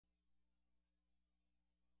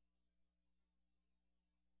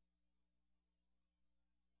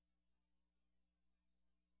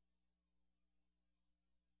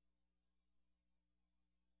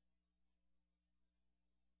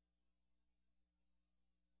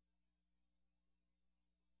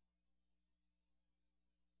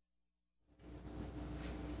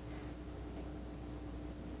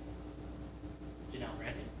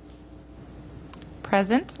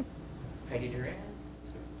Present. Heidi Duran.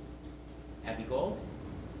 Abby Gold.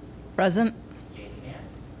 Present. James Hand.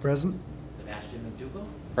 Present. Sebastian McDougall.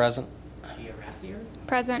 Present. Gia Rathier.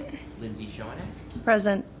 Present. Lindsay Schoenack.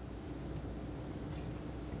 Present.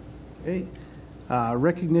 Okay.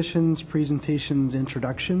 Recognitions, presentations,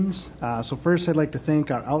 introductions. So first I'd like to thank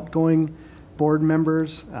our outgoing board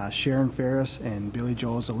members, Sharon Ferris and Billy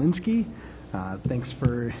Joe Zielinski. Thanks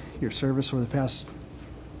for your service over the past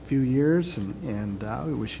few years, and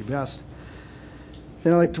we wish you best.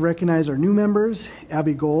 Then I'd like to recognize our new members,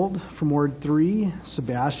 Abby Gold from Ward 3,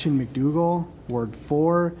 Sebastian McDougall, Ward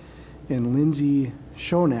 4, and Lindsay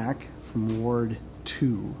Schoenack from Ward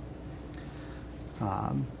 2.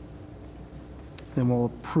 Then we'll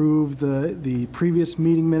approve the previous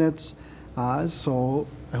meeting minutes. So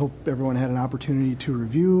I hope everyone had an opportunity to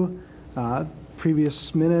review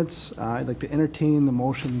previous minutes. I'd like to entertain the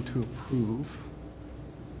motion to approve.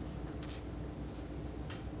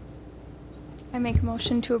 I make a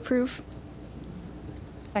motion to approve.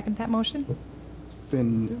 Second that motion. It's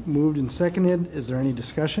been moved and seconded. Is there any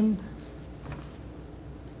discussion?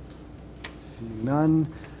 Seeing none.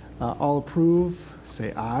 All approve,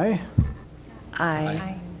 say aye.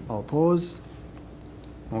 Aye. All opposed?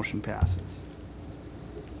 Motion passes.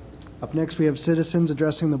 Up next, we have citizens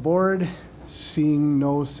addressing the board. Seeing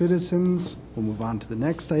no citizens, we'll move on to the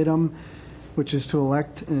next item, which is to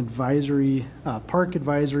elect an advisory, Park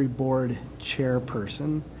Advisory Board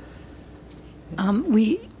chairperson.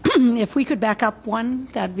 If we could back up one,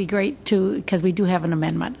 that'd be great too, because we do have an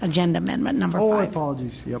amendment, agenda amendment number 5. Oh,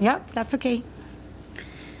 apologies. Yep. Yep, that's okay.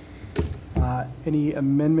 Any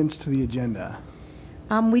amendments to the agenda?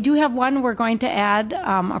 We do have one. We're going to add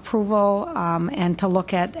approval and to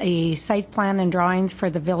look at a site plan and drawings for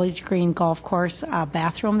the Village Green Golf Course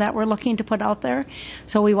bathroom that we're looking to put out there.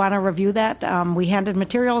 So we want to review that. We handed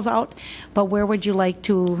materials out, but where would you like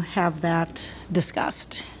to have that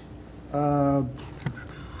discussed?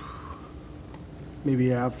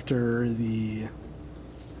 Maybe after the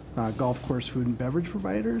golf course food and beverage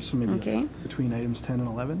providers, so maybe Okay. between items 10 and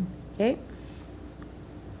 11. Okay.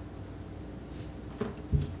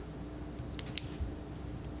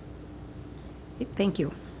 Thank you.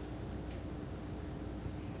 Do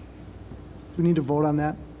we need to vote on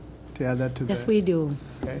that, to add that to the? Yes, we do.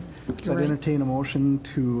 Okay. So You're I'd right. entertain a motion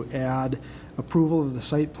to add approval of the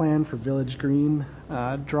site plan for Village Green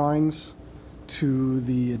drawings to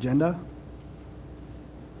the agenda.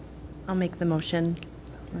 I'll make the motion.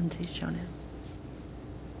 Lindsay Schoenack.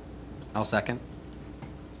 I'll second.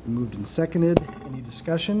 Moved and seconded. Any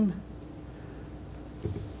discussion?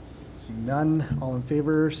 Seeing none, all in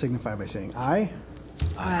favor signify by saying aye.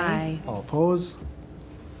 Aye. All opposed?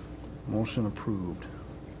 Motion approved.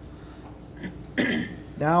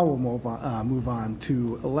 Now we'll move on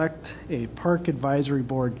to elect a Park Advisory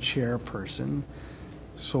Board chairperson.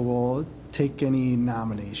 So we'll take any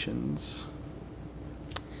nominations.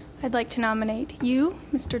 I'd like to nominate you,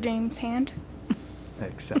 Mr. James Hand. I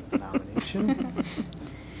accept the nomination.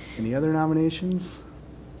 Any other nominations?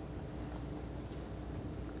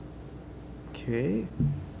 Okay.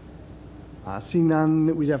 Seeing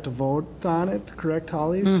none, we'd have to vote on it, correct,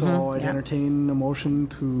 Holly? So I'd yeah. entertain a motion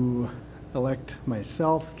to elect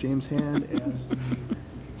myself, James Hand, as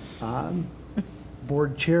the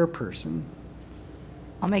board chairperson.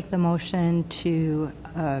 I'll make the motion to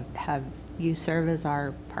have you serve as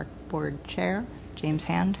our park board chair, James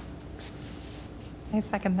Hand. I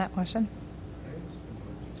second that motion.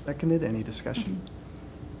 Seconded. Any discussion?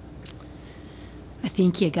 I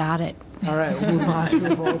think you got it. All right, we'll move on to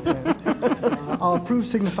the vote then. All approve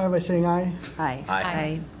signify by saying aye. Aye.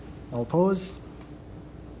 Aye. All opposed?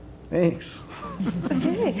 Thanks.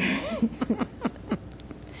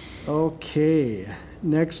 Okay,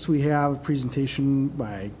 next we have a presentation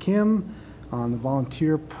by Kim on the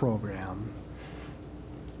volunteer program.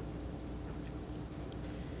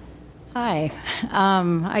 Hi.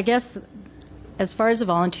 I guess as far as the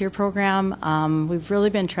volunteer program, we've really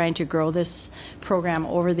been trying to grow this program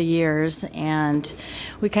over the years, and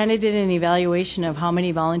we kind of did an evaluation of how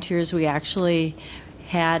many volunteers we actually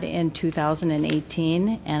had in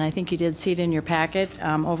 2018, and I think you did see it in your packet.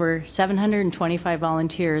 Over 725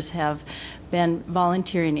 volunteers have been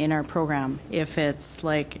volunteering in our program. If it's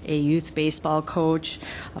like a youth baseball coach,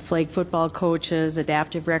 a flag football coaches,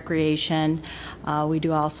 adaptive recreation. We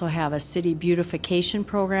do also have a city beautification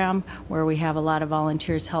program where we have a lot of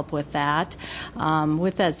volunteers help with that.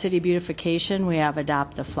 With that city beautification, we have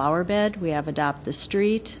Adopt the Flower Bed, we have Adopt the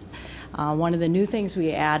Street. One of the new things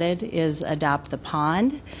we added is Adopt the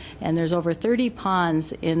Pond, and there's over 30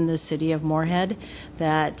 ponds in the city of Moorhead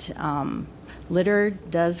that Litter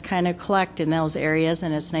does kind of collect in those areas,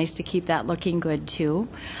 and it's nice to keep that looking good too.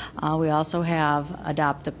 We also have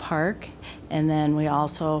Adopt the Park, and then we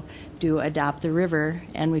also do Adopt the River,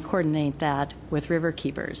 and we coordinate that with river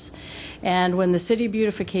keepers. And when the city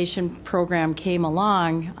beautification program came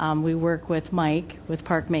along, we work with Mike with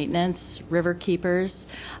park maintenance, river keepers,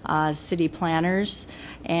 city planners,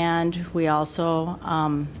 and we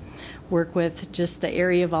also work with just the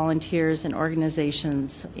area volunteers and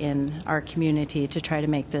organizations in our community to try to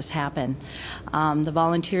make this happen. The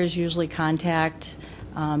volunteers usually contact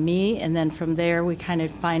me, and then from there we kind of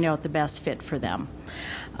find out the best fit for them.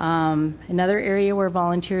 Another area where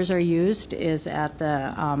volunteers are used is at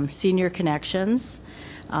the Senior Connections,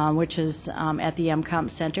 which is at the YEMCOMP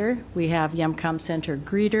Center. We have YEMCOMP Center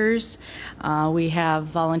greeters. We have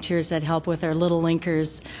volunteers that help with our Little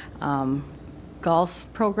Linkers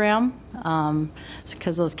golf program,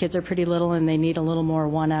 because those kids are pretty little and they need a little more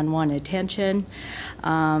one-on-one attention.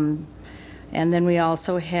 And then we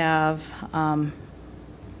also have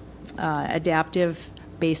adaptive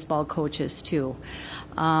baseball coaches too.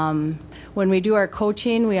 When we do our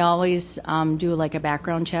coaching, we always do like a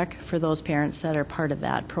background check for those parents that are part of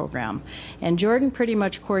that program. And Jordan pretty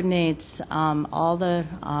much coordinates all the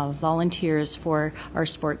volunteers for our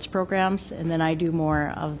sports programs, and then I do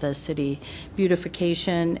more of the city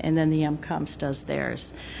beautification, and then the MCOMS does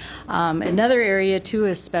theirs. Another area too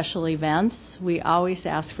is special events. We always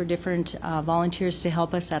ask for different volunteers to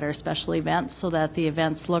help us at our special events so that the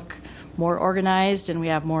events look more organized and we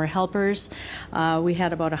have more helpers. We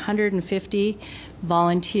had about 150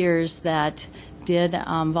 volunteers that did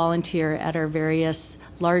volunteer at our various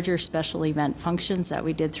larger special event functions that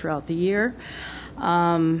we did throughout the year.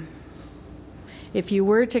 If you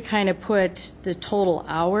were to kind of put the total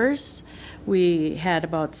hours, we had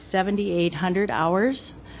about 7,800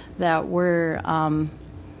 hours that were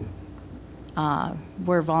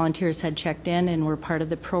where volunteers had checked in and were part of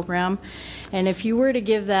the program. And if you were to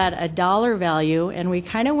give that a dollar value, and we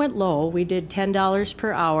kind of went low, we did $10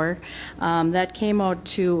 per hour, that came out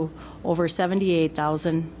to over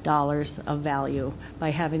 $78,000 of value by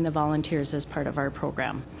having the volunteers as part of our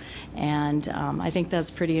program. And I think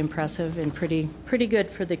that's pretty impressive and pretty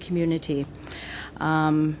good for the community.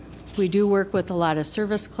 We do work with a lot of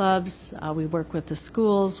service clubs. We work with the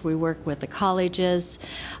schools. We work with the colleges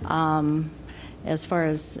as far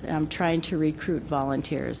as trying to recruit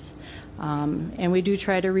volunteers. And we do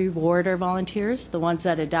try to reward our volunteers, the ones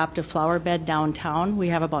that adopt a flower bed downtown. We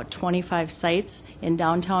have about 25 sites in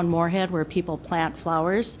downtown Moorhead where people plant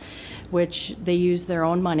flowers, which they use their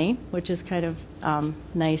own money, which is kind of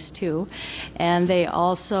nice too. And they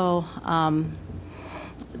also,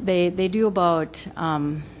 they do about,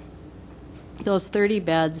 those 30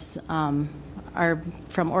 beds are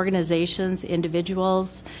from organizations,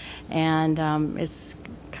 individuals, and it's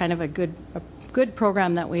kind of a good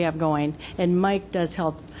program that we have going. And Mike does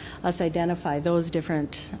help us identify those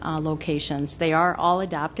different locations. They are all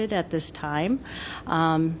adopted at this time.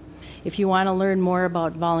 If you want to learn more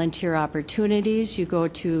about volunteer opportunities, you go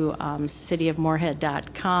to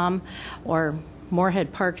cityofmoorhead.com or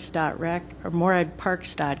moorheadparks.rec or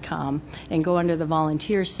moorheadparks.com and go under the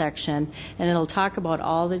volunteer section, and it'll talk about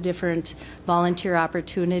all the different volunteer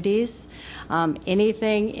opportunities.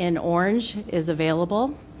 Anything in orange is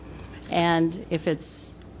available, and if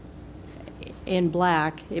it's in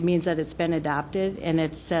black, it means that it's been adopted, and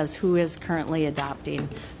it says who is currently adopting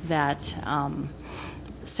that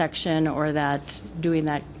section or that doing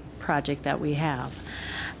that project that we have.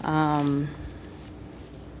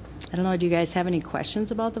 I don't know, do you guys have any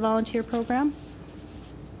questions about the volunteer program?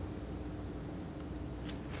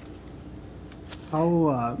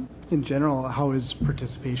 How, in general, how is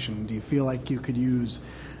participation? Do you feel like you could use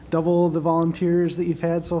double the volunteers that you've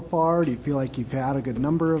had so far? Do you feel like you've had a good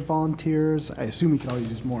number of volunteers? I assume you could always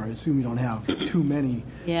use more. I assume you don't have too many.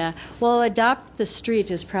 Yeah, well, Adopt the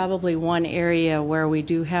Street is probably one area where we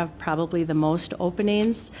do have probably the most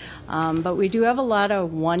openings, but we do have a lot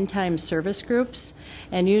of one-time service groups,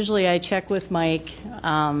 and usually I check with Mike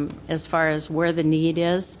as far as where the need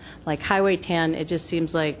is. Like Highway 10, it just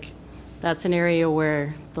seems like that's an area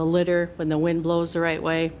where the litter, when the wind blows the right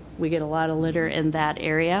way, we get a lot of litter in that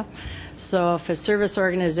area. So if a service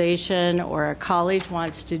organization or a college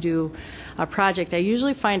wants to do a project, I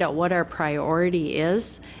usually find out what our priority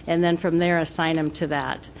is, and then from there assign them to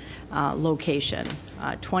that location.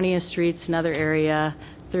 20th Street's another area,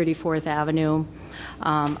 34th Avenue.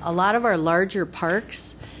 A lot of our larger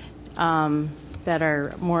parks that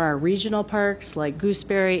are more our regional parks, like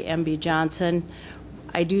Gooseberry, MB Johnson,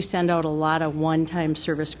 I do send out a lot of one-time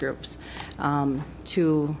service groups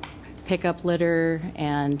to pick up litter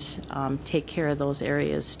and take care of those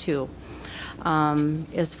areas too.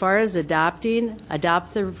 As far as Adopt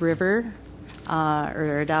the River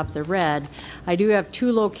or Adopt the Red, I do have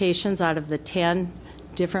 2 locations out of the 10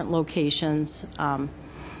 different locations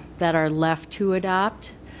that are left to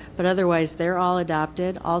adopt, but otherwise they're all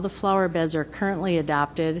adopted. All the flower beds are currently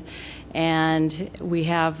adopted, and we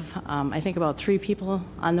have, I think, about 3 people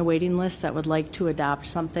on the waiting list that would like to adopt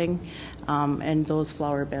something, and those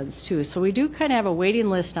flower beds too. So we do kind of have a waiting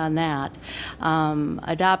list on that.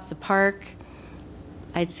 Adopt the Park,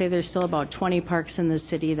 I'd say there's still about 20 parks in the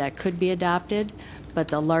city that could be adopted, but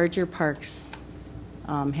the larger parks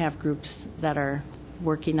have groups that are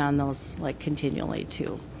working on those like continually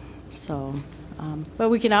too. So, but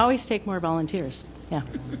we can always take more volunteers. Yeah.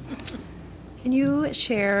 Can you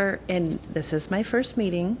share, and this is my first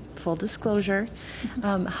meeting, full disclosure,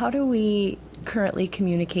 how do we currently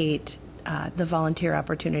communicate the volunteer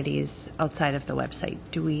opportunities outside of the website?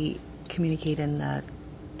 Do we communicate in the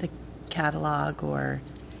catalog or?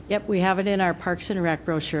 Yep, we have it in our Parks and Rec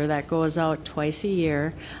brochure that goes out twice a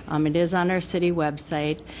year. It is on our city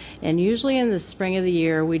website, and usually in the spring of the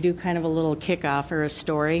year we do kind of a little kickoff or a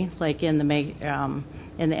story, like in the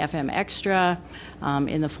FM Extra,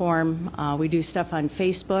 in the Forum. We do stuff on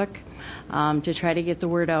Facebook to try to get the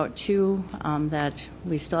word out too, that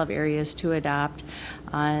we still have areas to adopt,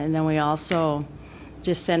 and then we also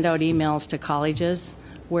just send out emails to colleges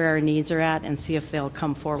where our needs are at and see if they'll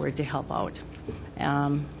come forward to help out.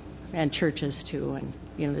 And churches too, and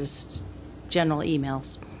just general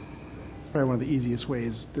emails. Probably one of the easiest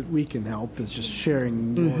ways that we can help is just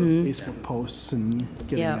sharing your Facebook posts and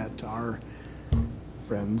getting that to our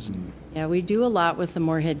friends. And yeah, we do a lot with the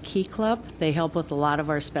Moorhead Key Club. They help with a lot of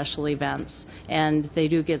our special events, and they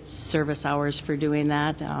do get service hours for doing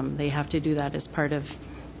that. They have to do that as part of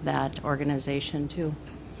that organization too.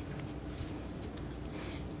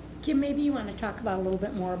 Kim, maybe you want to talk about a little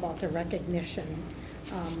bit more about the recognition.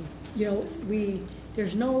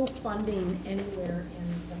 There's no funding anywhere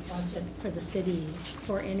in the budget for the city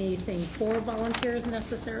for anything for volunteers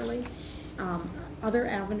necessarily. Other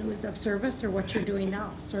avenues of service are what you're doing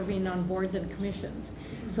now, serving on boards and commissions.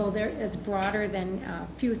 So it's broader than a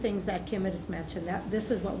few things that Kim has mentioned. This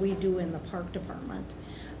is what we do in the park department.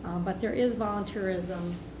 But there is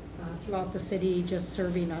volunteerism throughout the city, just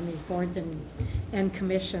serving on these boards and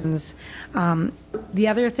commissions. The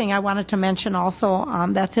other thing I wanted to mention also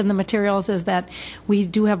that's in the materials is that we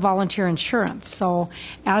do have volunteer insurance. So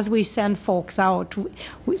as we send folks out,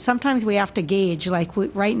 sometimes we have to gauge, like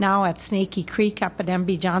right now at Snaky Creek up at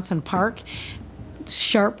M.B. Johnson Park,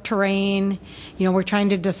 sharp terrain, we're trying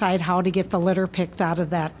to decide how to get the litter picked out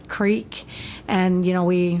of that creek, and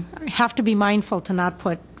we have to be mindful to not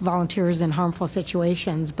put volunteers in harmful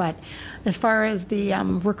situations. But as far as the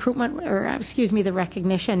recruitment, or the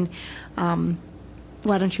recognition,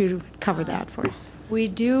 why don't you cover that for us? We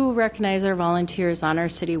do recognize our volunteers on our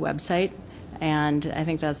city website, and I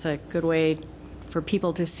think that's a good way for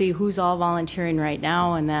people to see who's all volunteering right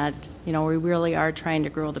now, and that we really are trying to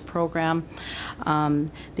grow the program.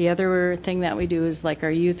 The other thing that we do is like our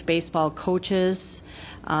youth baseball coaches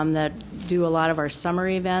that do a lot of our summer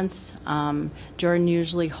events. Jordan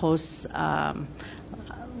usually hosts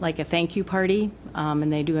like a thank you party,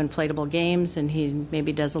 and they do inflatable games, and he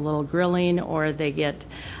maybe does a little grilling, or they get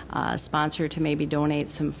a sponsor to maybe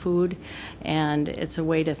donate some food, and it's a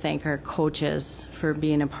way to thank our coaches for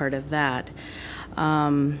being a part of that.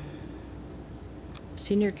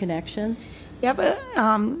 Senior Connections. Yeah, but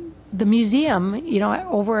the museum,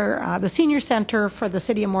 over the senior center for the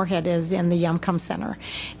city of Moorhead is in the Yumcum Center.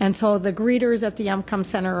 And so the greeters at the Yumcum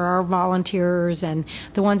Center are our volunteers and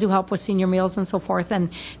the ones who help with senior meals and so forth. And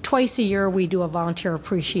twice a year we do a volunteer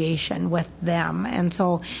appreciation with them. And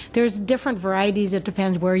so there's different varieties. It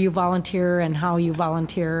depends where you volunteer and how you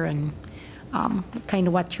volunteer and kind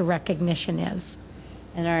of what your recognition is.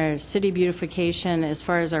 And our city beautification, as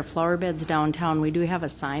far as our flower beds downtown, we do have a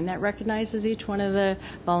sign that recognizes each one of the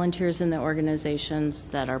volunteers in the organizations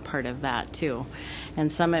that are part of that too.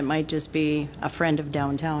 And some it might just be a friend of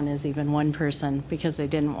downtown is even one person because they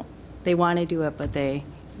want to do it, but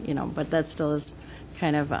but that still is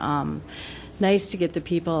kind of nice to get the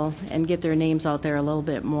people and get their names out there a little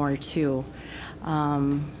bit more too.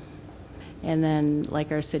 And then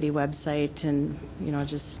like our city website and,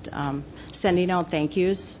 just sending out thank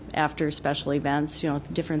yous after special events,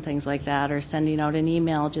 different things like that, or sending out an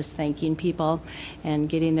email just thanking people and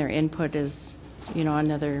getting their input is,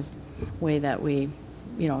 another way that we,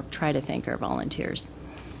 try to thank our volunteers.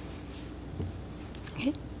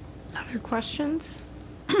 Okay. Other questions?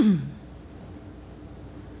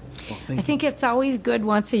 thank I think it's always good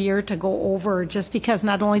once a year to go over, just because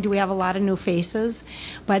not only do we have a lot of new faces,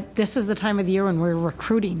 but this is the time of the year when we're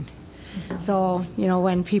recruiting. So,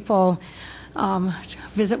 when people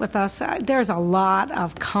visit with us, there's a lot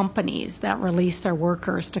of companies that release their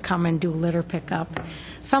workers to come and do litter pickup.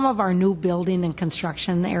 Some of our new building and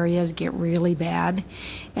construction areas get really bad.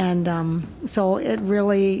 And so it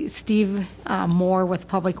really, Steve Moore with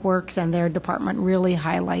Public Works and their department really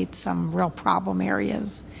highlights some real problem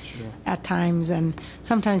areas at times. And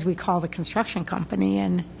sometimes we call the construction company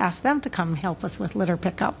and ask them to come help us with litter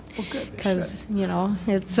pickup. Because,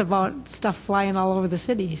 it's about stuff flying all over the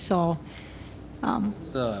city. So.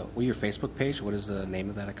 Will your Facebook page, what is the name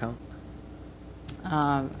of that account?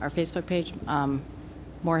 Our Facebook page,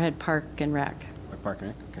 Moorhead Park and Rec. Park and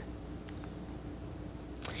Rec, okay.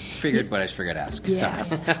 Figured, but I just figured I'd ask.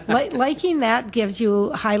 Yes. Liking that gives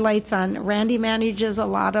you highlights on, Randy manages a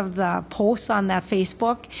lot of the posts on that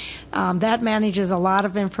Facebook. That manages a lot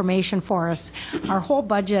of information for us. Our whole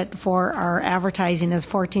budget for our advertising is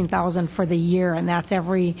 $14,000 for the year, and that's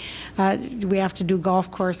we have to do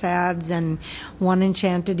golf course ads and One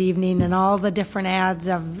Enchanted Evening and all the different ads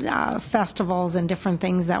of festivals and different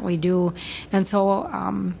things that we do. And so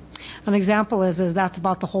an example is that's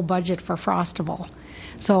about the whole budget for Frostival.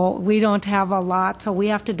 So we don't have a lot, so we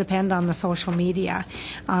have to depend on the social media.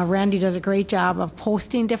 Randy does a great job of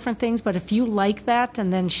posting different things, but if you like that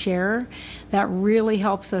and then share, that really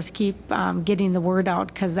helps us keep getting the word out,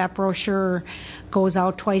 because that brochure goes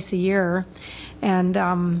out twice a year. And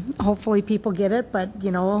hopefully people get it, but,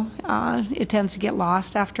 it tends to get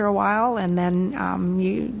lost after a while, and then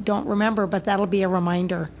you don't remember, but that'll be a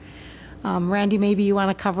reminder. Randy, maybe you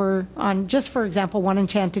want to cover on, just for example, One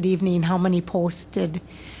Enchanted Evening, how many posted,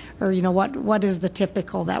 or what is the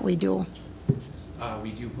typical that we do?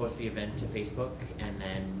 We do post the event to Facebook, and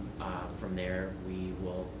then from there we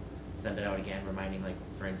will send it out again, reminding, like,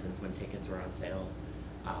 for instance, when tickets were on sale.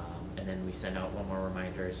 And then we send out one more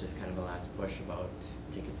reminder as just kind of a last push about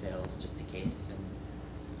ticket sales, just in case. And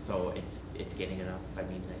so it's getting enough. I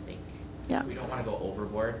mean, I think we don't want to go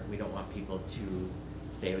overboard. We don't want people to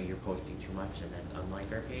say, oh, you're posting too much and then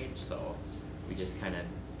unlike our page. So we just kind of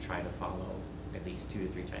try to follow at least 2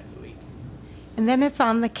 to 3 times a week. And then it's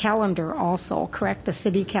on the calendar also, correct? The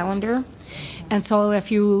city calendar. And so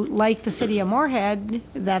if you like the city of Moorhead,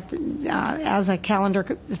 that as a calendar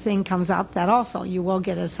thing comes up, that also you will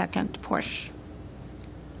get a second push.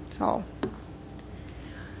 So.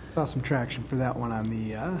 Saw some traction for that one on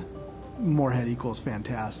the Moorhead equals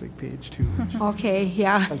fantastic page too. Okay,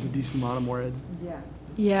 yeah. Has a decent amount of Moorhead.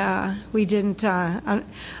 Yeah, we didn't.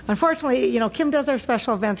 Unfortunately, Kim does our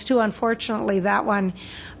special events too. Unfortunately, that one,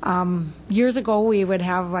 years ago, we would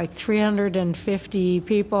have like 350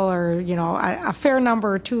 people, or a fair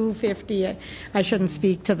number, 250. I shouldn't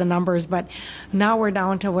speak to the numbers, but now we're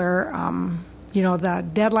down to where, the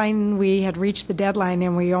deadline. We had reached the deadline,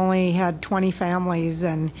 and we only had 20 families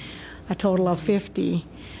and a total of 50.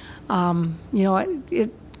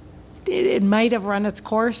 It might have run its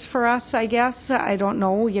course for us, I guess. I don't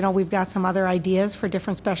know. We've got some other ideas for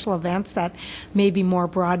different special events that may be more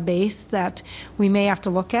broad-based that we may have to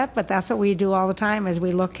look at, but that's what we do all the time, is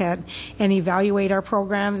we look at and evaluate our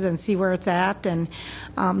programs and see where it's at. And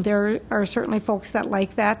there are certainly folks that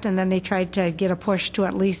like that, and then they tried to get a push to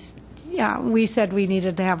at least, we said we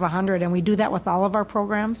needed to have 100, and we do that with all of our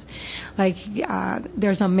programs. Like,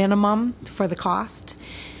 there's a minimum for the cost.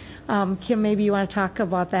 Kim, maybe you want to talk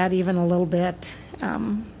about that even a little bit,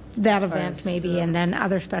 that event maybe, and then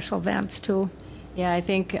other special events too. Yeah, I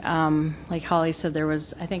think, like Holly said, there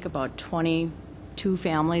was, I think, about 22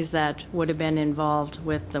 families that would have been involved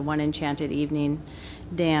with the One Enchanted Evening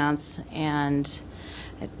dance, and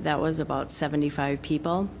that was about 75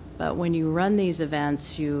 people. But when you run these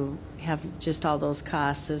events, you have just all those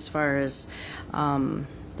costs as far as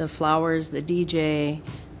the flowers, the DJ,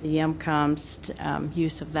 the YEMCOM's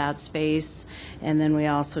use of that space, and then we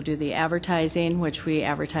also do the advertising, which we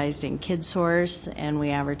advertised in KidSource, and we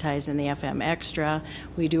advertise in the FM Extra.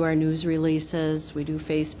 We do our news releases, we do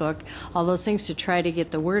Facebook, all those things to try to get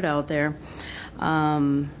the word out there.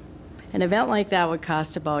 An event like that would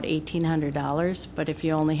cost about $1,800, but if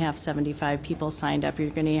you only have 75 people signed up, you're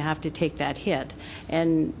going to have to take that hit.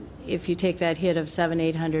 And if you take that hit of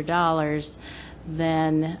 $700-800,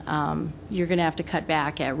 then you're going to have to cut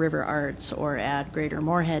back at River Arts or at Greater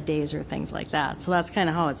Moorhead Days or things like that. So that's kind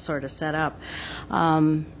of how it's sort of set up.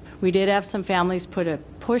 We did have some families put a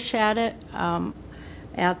push at it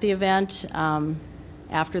at the event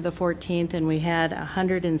after the 14th, and we had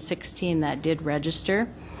 116 that did register.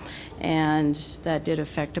 and that did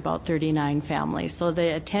affect about 39 families. So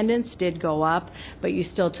the attendance did go up, but you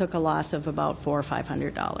still took a loss of about $400 or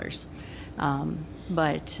 $500.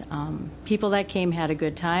 But people that came had a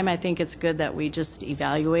good time. I think it's good that we just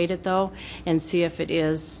evaluate it, though, and see if it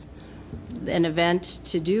is an event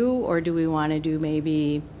to do, or do we want to do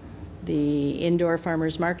maybe the indoor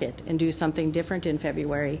farmers market and do something different in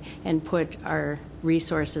February and put our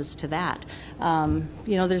resources to that.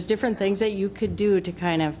 There's different things that you could do to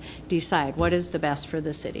kind of decide what is the best for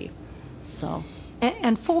the city. So.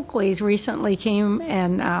 And Folkways recently came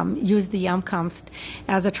and used the Yumcomst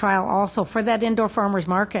as a trial also for that indoor farmers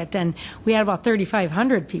market, and we had about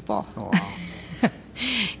 3,500 people. Oh, wow.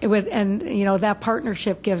 That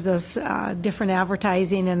partnership gives us different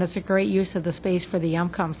advertising, and it's a great use of the space for the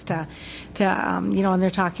Yumcomst and they're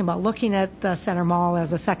talking about looking at the Center Mall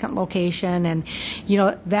as a second location, and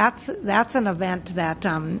that's an event that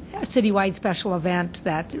a citywide special event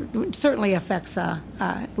that certainly affects a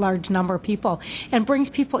large number of people and brings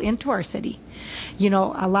people into our city.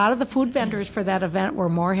 A lot of the food vendors for that event were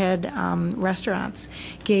Moorhead restaurants.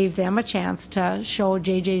 Gave them a chance to show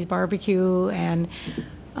JJ's Barbecue and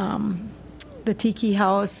the Tiki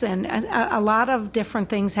House and a lot of different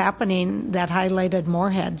things happening that highlighted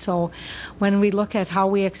Moorhead. So when we look at how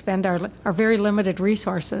we expend our very limited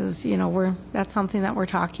resources, that's something that we're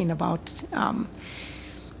talking about,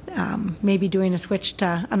 maybe doing a switch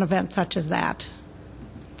to an event such as that.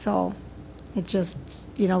 So it just,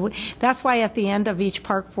 that's why at the end of each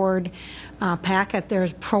park board packet,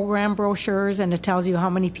 there's program brochures, and it tells you how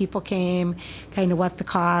many people came, kind of what the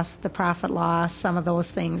cost, the profit loss, some of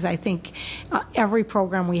those things. I think every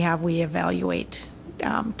program we have, we evaluate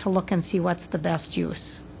to look and see what's the best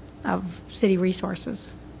use of city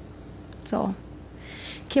resources. So,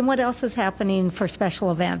 Kim, what else is happening for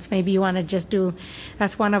special events? Maybe you want to just do,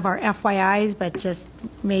 that's one of our FYIs, but just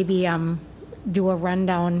maybe do a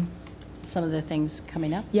rundown. Some of the things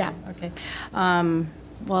coming up? Yeah. Okay.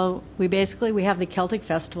 Well, we have the Celtic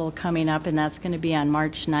Festival coming up, and that's going to be on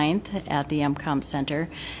March 9th at the MCOM Center.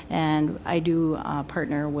 And I do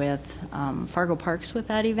partner with Fargo Parks with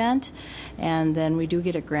that event. And then we do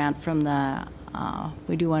get a grant from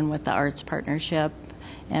we do one with the Arts Partnership,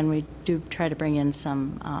 and we do try to bring in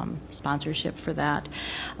some sponsorship for that.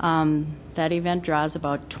 That event draws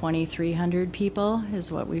about 2,300 people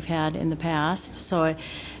is what we've had in the past. So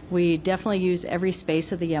we definitely use every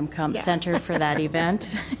space of the Yumcomst Center for that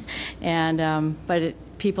event. And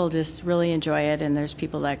people just really enjoy it, and there's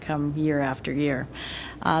people that come year after year.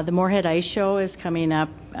 The Moorhead Ice Show is coming up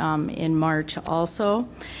in March also.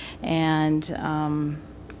 And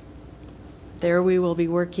there we will be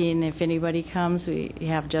working, if anybody comes, we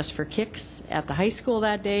have Just for Kicks at the high school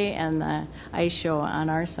that day and the ice show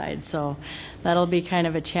on our side. So that'll be kind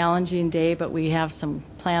of a challenging day, but we have some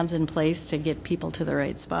plans in place to get people to the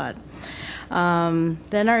right spot.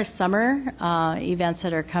 Then our summer events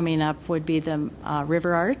that are coming up would be the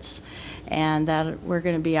River Arts, and that we're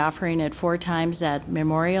going to be offering it 4 times at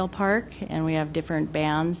Memorial Park, and we have different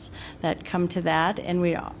bands that come to that.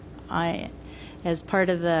 And as part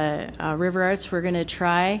of the River Arts, we're going to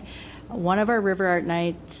try one of our River Art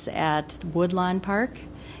nights at Woodlawn Park,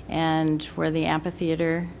 and where the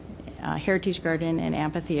amphitheater, Heritage Garden and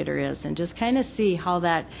amphitheater is, and just kind of see how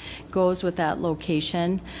that goes with that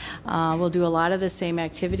location. We'll do a lot of the same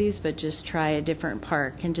activities, but just try a different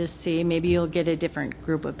park and just see. Maybe you'll get a different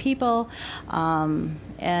group of people.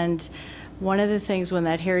 And one of the things when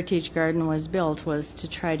that Heritage Garden was built was to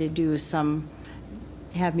try to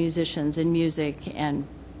have musicians and music, and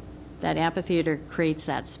that amphitheater creates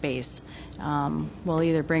that space. We'll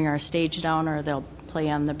either bring our stage down or they'll play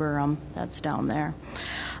on the berm that's down there.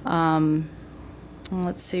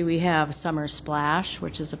 Let's see, we have Summer Splash,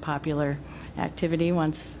 which is a popular activity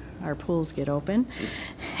once our pools get open.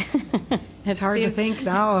 It's hard to think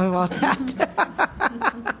now about that.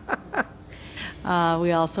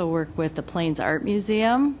 We also work with the Plains Art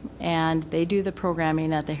Museum, and they do the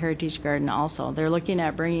programming at the Heritage Garden also. They're looking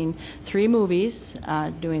at bringing 3 movies,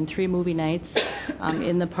 doing 3 movie nights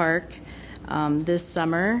in the park this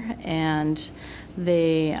summer, and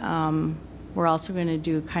we're also going to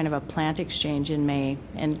do kind of a plant exchange in May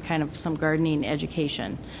and kind of some gardening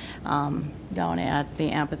education down at the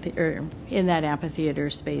amphitheater, in that amphitheater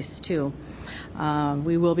space too.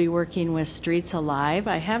 We will be working with Streets Alive.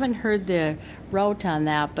 I haven't heard the route on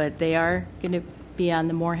that, but they are going to be on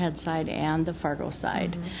the Moorhead side and the Fargo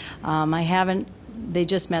side. Mm-hmm. They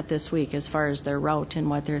just met this week as far as their route and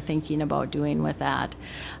what they're thinking about doing with that.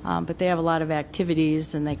 But they have a lot of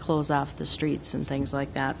activities, and they close off the streets and things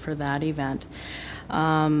like that for that event.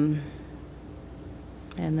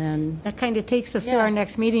 And then, That kind of takes us to Yeah. our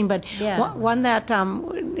next meeting, but Yeah. one that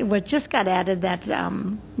was just got added that,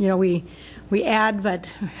 we add,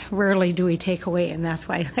 but rarely do we take away, and that's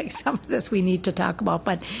why like some of this we need to talk about.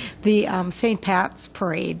 But the St. Pat's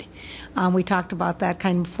Parade, we talked about that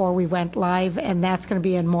kind of before we went live, and that's going to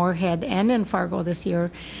be in Moorhead and in Fargo this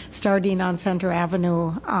year, starting on Center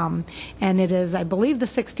Avenue, and it is, I believe, the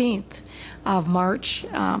 16th of March.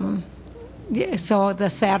 So the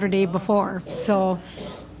Saturday before. So,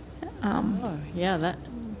 yeah, that,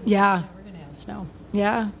 yeah, we're going to have snow.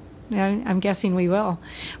 yeah, I'm guessing we will.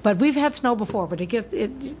 But we've had snow before, but it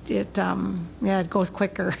goes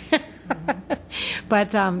quicker. But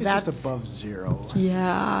It's that's just above zero.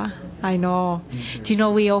 yeah, I know. Do you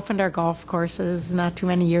know we opened our golf courses not too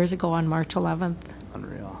many years ago on March 11th?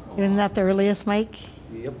 Unreal. Isn't that the earliest, Mike?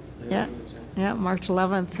 Yep. Yeah. Yeah, March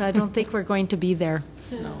 11th. I don't think we're going to be there.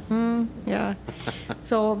 No. Yeah.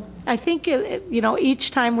 So I think,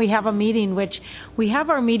 each time we have a meeting, which we have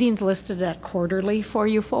our meetings listed at quarterly for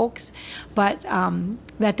you folks, but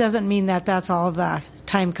that doesn't mean that that's all the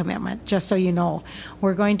time commitment, just so you know.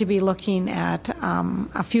 We're going to be looking at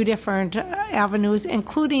a few different avenues,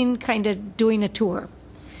 including kind of doing a tour.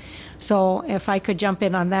 So if I could jump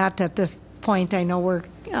in on that at this point, I know we're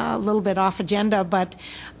a little bit off agenda, but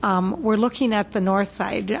we're looking at the north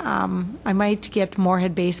side. I might get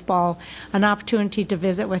Moorhead Baseball an opportunity to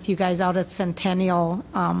visit with you guys out at Centennial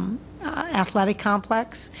Athletic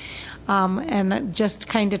Complex. And just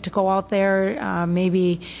kind of to go out there,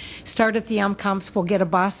 maybe start at the Umcumps, we'll get a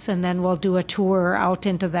bus, and then we'll do a tour out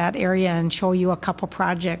into that area and show you a couple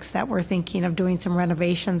projects that we're thinking of doing some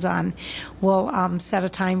renovations on. We'll set a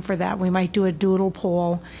time for that. We might do a doodle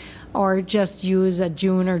poll or just use a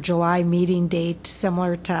June or July meeting date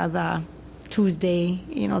similar to the Tuesday,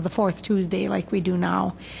 the fourth Tuesday like we do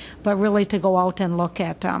now, but really to go out and look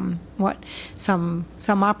at what some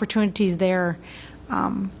opportunities there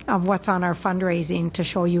of what's on our fundraising to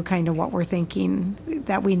show you kind of what we're thinking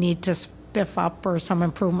that we need to spiff up or some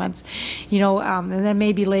improvements, and then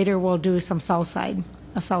maybe later we'll do a south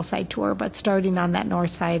side tour, but starting on that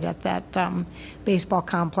north side at that baseball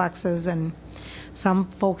complexes. And some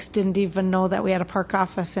folks didn't even know that we had a park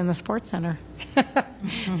office in the sports center.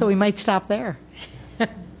 So we might stop there.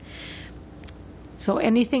 So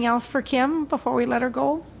anything else for Kim before we let her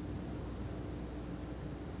go?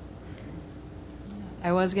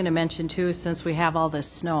 I was going to mention, too, since we have all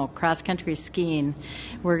this snow, cross-country skiing,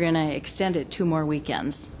 we're going to extend it 2 more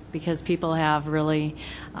weekends because people have really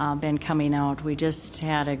been coming out. We just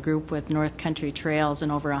had a group with North Country Trails,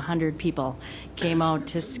 and over 100 people came out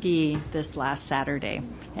to ski this last Saturday.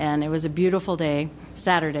 And it was a beautiful day,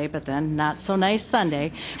 Saturday, but then not so nice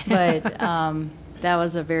Sunday. But that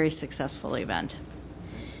was a very successful event.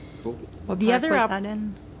 Cool. What The park other was op- that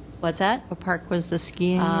in? What's that? What park was the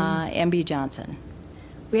skiing in? MB Johnson.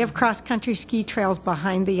 We have cross-country ski trails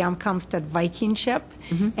behind the Umcumstead Viking ship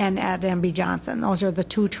and at MB Johnson. Those are the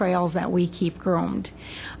 2 trails that we keep groomed.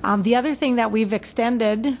 The other thing that we've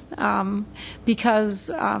extended,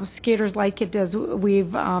 because skaters like it, is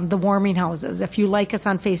we've the warming houses. If you like us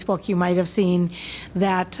on Facebook, you might have seen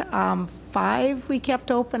that 5 we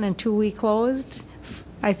kept open and 2 we closed,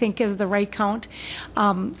 I think is the right count.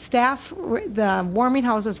 The warming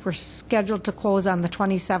houses were scheduled to close on the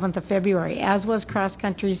 27th of February, as was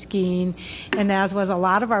cross-country skiing, and as was a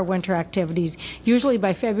lot of our winter activities. Usually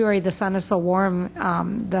by February, the sun is so warm,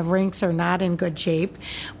 the rinks are not in good shape.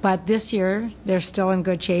 But this year, they're still in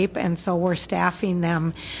good shape, and so we're staffing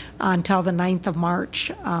them until the 9th of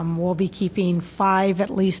March. We'll be keeping 5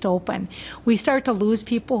 at least open. We start to lose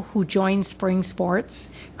people who join spring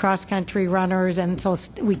sports, cross-country runners, and so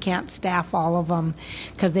we can't staff all of them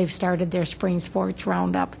because they've started their spring sports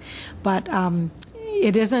roundup. But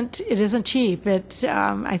it isn't cheap.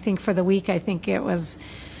 I think for the week, I think it was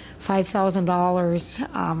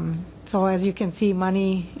 $5,000. So as you can see,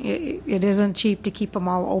 money, it isn't cheap to keep them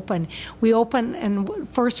all open. We open and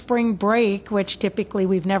for spring break, which typically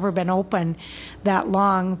we've never been open that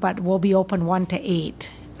long, but we'll be open 1 to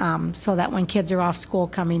 8. So that when kids are off school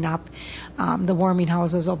coming up, the warming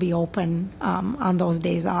houses will be open on those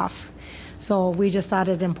days off. So we just thought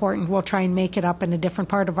it important. We'll try and make it up in a different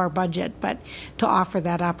part of our budget, but to offer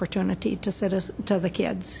that opportunity to the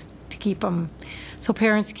kids, to keep them, so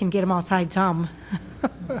parents can get them outside some.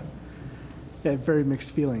 Yeah, very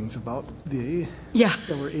mixed feelings about that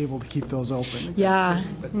we're able to keep those open. Yeah, That's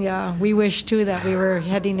great, but- yeah. We wish too that we were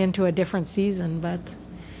heading into a different season, but.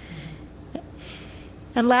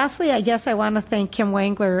 And lastly, I guess I want to thank Kim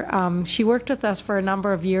Wangler. She worked with us for a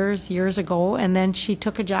number of years ago, and then she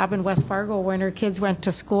took a job in West Fargo when her kids went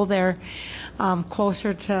to school there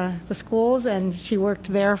closer to the schools, and she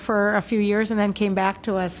worked there for a few years and then came back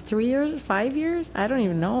to us 3 years, 5 years? I don't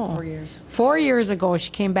even know. 4 years. 4 years ago,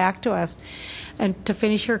 she came back to us and to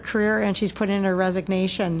finish her career, and she's put in her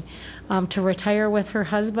resignation to retire with her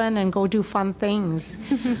husband and go do fun things.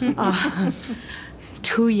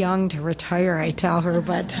 Too young to retire, I tell her,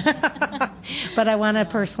 but but I want to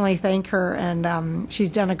personally thank her, and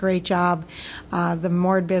she's done a great job. The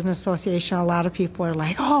Moorhead Business Association, a lot of people are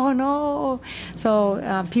like, oh no.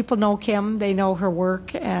 So people know Kim, they know her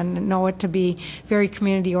work and know it to be very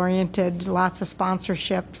community oriented, lots of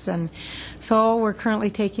sponsorships, and so we're currently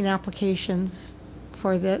taking applications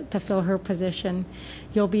to fill her position.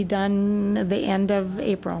 You'll be done at the end of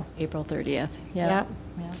April. April 30th. Yeah. Yep.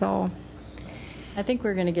 Yeah. So. I think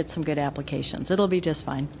we're going to get some good applications. It'll be just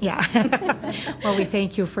fine. Yeah. Well, we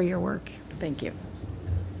thank you for your work. Thank you.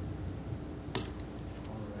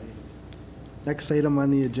 Next item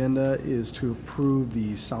on the agenda is to approve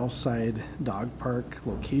the Southside Dog Park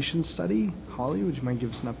location study. Holly, would you mind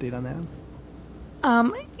giving us an update on that?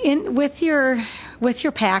 With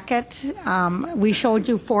your packet, we showed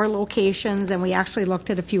you 4 locations, and we actually looked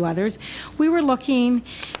at a few others. We were looking,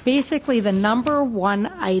 basically the number one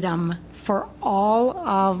item for all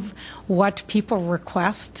of what people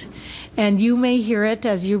request, and you may hear it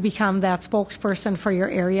as you become that spokesperson for your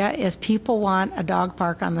area, is people want a dog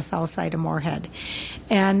park on the south side of Moorhead.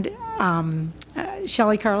 And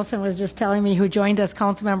Shelley Carlson was just telling me, who joined us,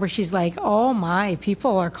 council member, she's like, oh my,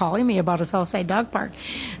 people are calling me about a Southside dog park.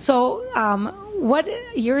 So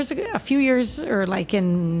a few years, or like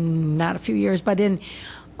not a few years, but in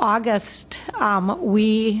August,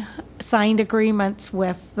 we signed agreements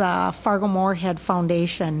with the Fargo Moorhead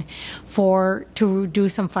Foundation to do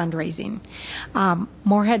some fundraising.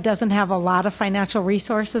 Moorhead doesn't have a lot of financial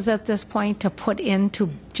resources at this point to put into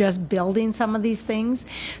just building some of these things,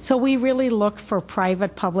 so we really look for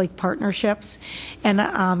private-public partnerships, and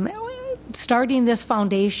starting this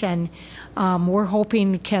foundation, we're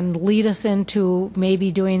hoping can lead us into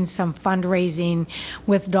maybe doing some fundraising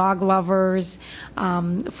with dog lovers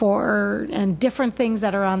and different things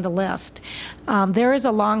that are on the list. There is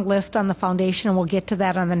a long list on the foundation, and we'll get to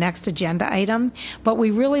that on the next agenda item, but we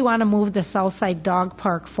really want to move the Southside Dog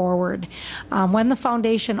Park forward. When the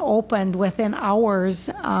foundation opened, within hours,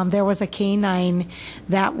 there was a canine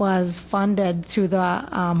that was funded through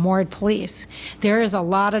the Moorhead Police. There is a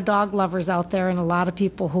lot of dog lovers out there and a lot of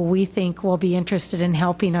people who we think will be interested in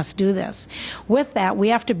helping us do this. With that, we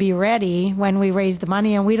have to be ready when we raise the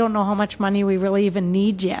money, and we don't know how much money we really even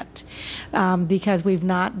need yet because we've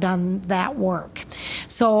not done that work.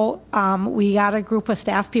 So we got a group of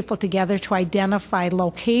staff people together to identify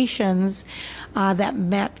locations that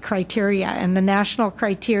met criteria, and the national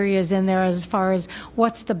criteria is in there as far as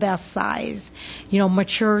what's the best size,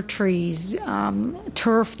 mature trees,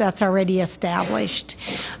 turf that's already established,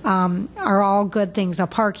 are all good things, a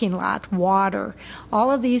parking lot, water.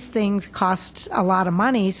 All of these things cost a lot of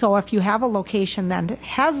money, so if you have a location that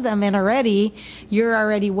has them in already, you're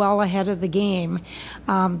already well ahead of the game.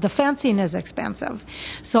 The fencing is expensive.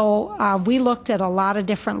 So we looked at a lot of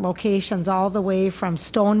different locations, all the way from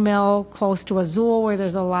Stone Mill, close to Azul, where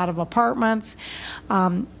there's a lot of apartments.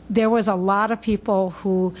 There was a lot of people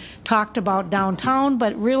who talked about downtown,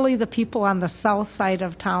 but really the people on the south side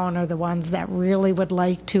of town are the ones that really would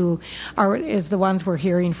like to, is the ones we're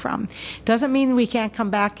hearing from. Doesn't mean we can't come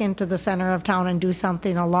back into the center of town and do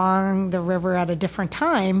something along the river at a different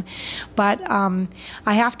time, but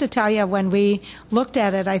I have to tell you, when we looked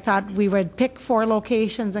at it, I thought we would pick 4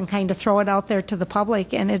 locations and kind of throw it out there to the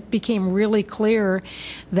public, and it became really clear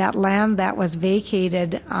that land that was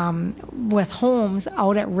vacated with homes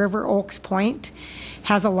out at River Oaks Point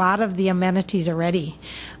has a lot of the amenities already.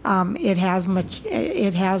 It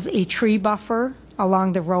has a tree buffer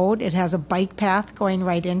along the road. It has a bike path going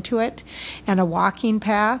right into it and a walking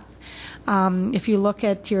path. If you look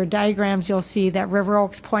at your diagrams, you'll see that River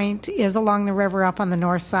Oaks Point is along the river up on the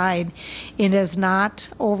north side. It is not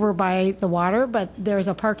over by the water, but there's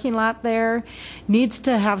a parking lot there. Needs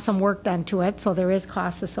to have some work done to it, so there is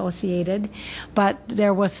cost associated. But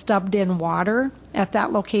there was stubbed in water at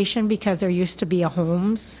that location because there used to be a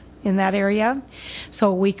Homes in that area.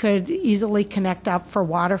 So we could easily connect up for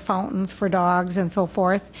water fountains for dogs and so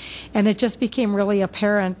forth. And it just became really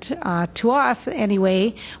apparent to us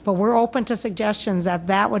anyway, but we're open to suggestions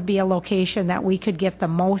that would be a location that we could get the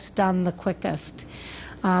most done the quickest.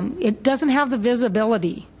 It doesn't have the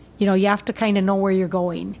visibility. You have to kind of know where you're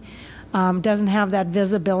going. Doesn't have that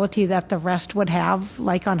visibility that the rest would have,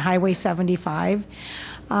 like on Highway 75.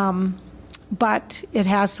 But it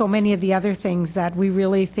has so many of the other things that we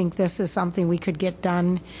really think this is something we could get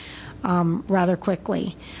done rather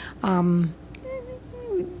quickly.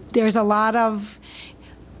 There's a lot of,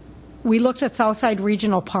 we looked at Southside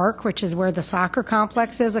Regional Park, which is where the soccer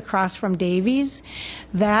complex is across from Davies.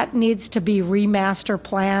 That needs to be remaster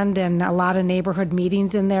planned and a lot of neighborhood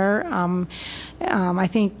meetings in there. I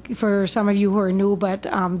think for some of you who are new, but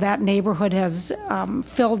that neighborhood has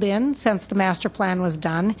filled in since the master plan was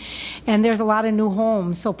done. And there's a lot of new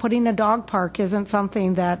homes. So putting a dog park isn't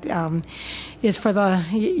something that is for the,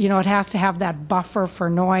 it has to have that buffer for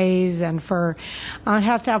noise and for, it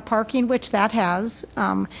has to have parking, which that has.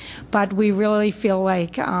 But we really feel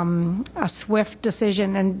like a swift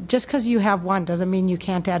decision. And just because you have one doesn't mean you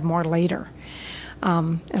can't add more later.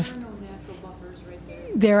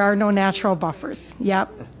 There are no natural buffers. Yep.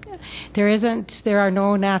 There are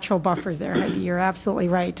no natural buffers there, Heidi. You're absolutely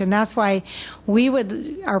right. And that's why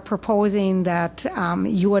we are proposing that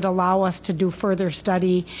you would allow us to do further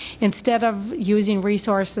study instead of using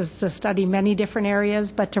resources to study many different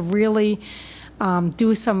areas, but to really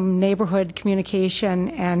do some neighborhood communication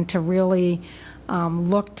and to really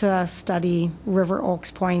look to study River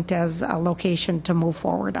Oaks Point as a location to move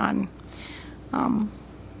forward on.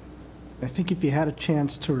 I think if you had a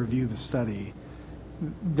chance to review the study,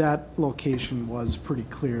 that location was pretty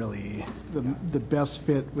clearly the best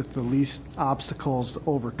fit with the least obstacles to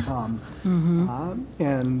overcome.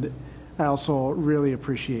 And I also really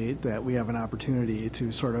appreciate that we have an opportunity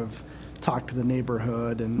to sort of talk to the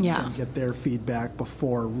neighborhood and get their feedback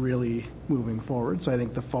before really moving forward. So I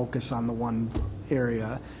think the focus on the one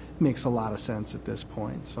area makes a lot of sense at this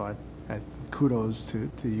point. So I kudos to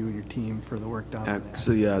you and your team for the work done on that.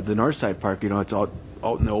 So the north side park, it's out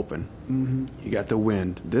in the open. You got the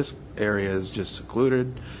wind. This area is just secluded.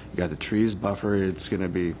 You got the trees buffered. It's going to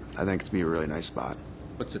be, I think it's going to be a really nice spot.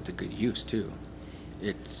 Puts it to good use, too.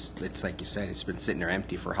 It's like you said, it's been sitting there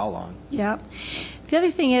empty for how long? Yep. The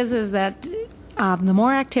other thing is that the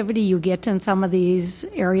more activity you get in some of these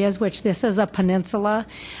areas, which this is a peninsula,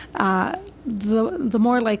 the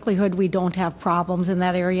more likelihood we don't have problems in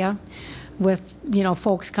that area with,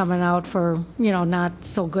 folks coming out for, not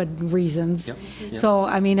so good reasons. Yep. So,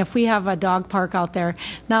 if we have a dog park out there,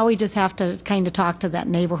 now we just have to kind of talk to that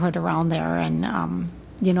neighborhood around there and,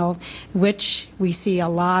 which we see a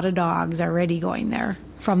lot of dogs already going there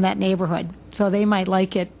from that neighborhood. So they might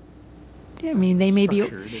like it. They may be,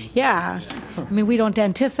 yeah. We don't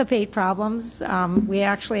anticipate problems. We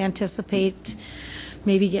actually anticipate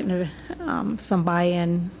maybe getting some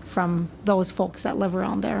buy-in from those folks that live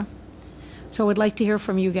around there. So we'd like to hear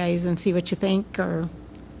from you guys and see what you think, Would there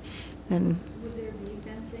be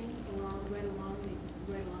fencing right along the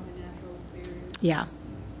natural barriers? Yeah.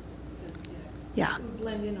 Yeah. It would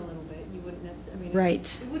blend in a little bit. You wouldn't necessarily.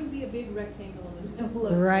 Right. It wouldn't be a big rectangle in the middle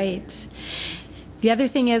of Right. The other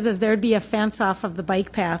thing is there'd be a fence off of the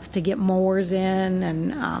bike path to get mowers in,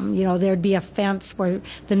 and there'd be a fence where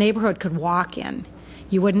the neighborhood could walk in.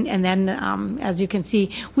 You wouldn't, and then as you can see,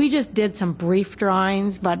 we just did some brief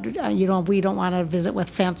drawings, but we don't want to visit with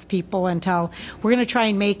fence people until we're going to try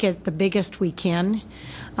and make it the biggest we can.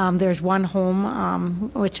 There's one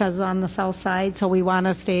home which is on the south side, so we want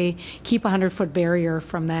to keep a 100-foot barrier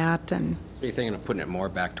from that. And Are you thinking of putting it more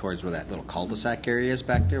back towards where that little cul-de-sac area is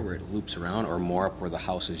back there, where it loops around, or more up where the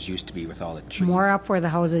houses used to be with all the trees? More up where the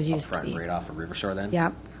houses used to front, be. right off of River Shore then?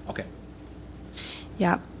 Yep. Okay.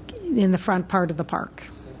 Yep, in the front part of the park,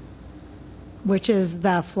 which is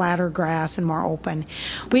the flatter grass and more open.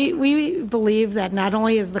 We believe that not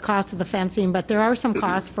only is the cost of the fencing, but there are some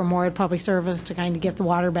costs for Moorhead Public Service to kind of get the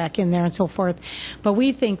water back in there and so forth. But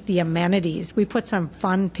we think the amenities, we put some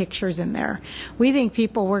fun pictures in there. We think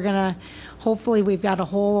hopefully we've got a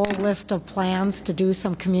whole list of plans to do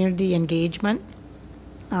some community engagement.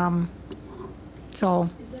 So.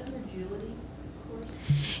 Is that an agility course?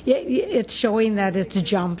 It's showing that it's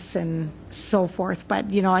jumps and so forth, but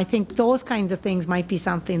I think those kinds of things might be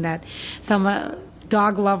something that some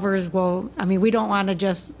dog lovers will. We don't want to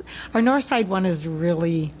just. Our north side one is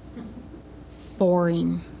really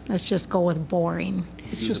boring. Let's just go with boring.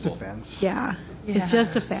 It's just a fence. Yeah, it's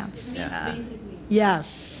just a fence. Yeah.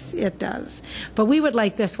 Yes, it does. But we would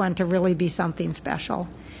like this one to really be something special,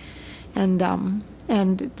 and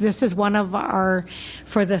this is one of our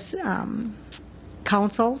for this.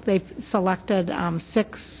 Council, they've selected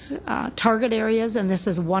 6 target areas, and this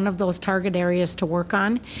is one of those target areas to work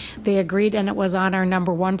on. They agreed, and it was on our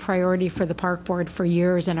 #1 priority for the park board for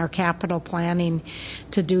years in our capital planning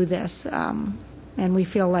to do this. And we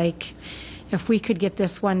feel like if we could get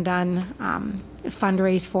this one done,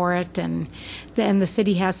 fundraise for it, and then the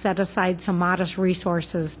city has set aside some modest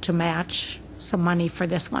resources to match some money for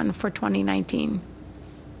this one for 2019.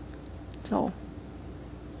 So.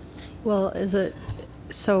 Well, is it,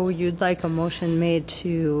 so you'd like a motion made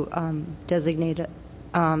to designate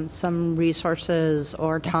some resources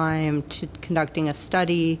or time to conducting a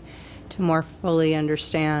study to more fully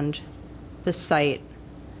understand the site?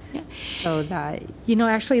 Yeah. So that,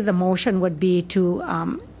 Actually, the motion would be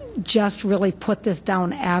to just really put this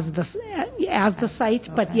down as the site,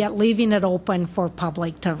 but Okay. yet leaving it open for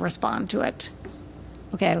public to respond to it.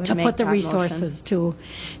 okay, I would To make put the that resources to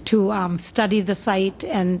study the site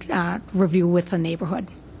and review with the neighborhood.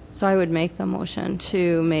 motion. So I would make the motion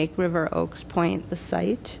to make River Oaks Point the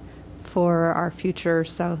site for our future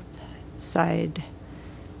south side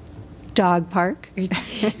dog park.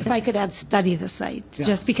 If I could add study the site,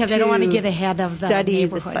 just because I don't want to get ahead of the Study the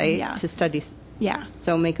neighborhood. site, Yeah. to study, Yeah.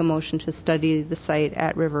 so make a motion to study the site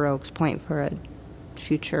at River Oaks Point for a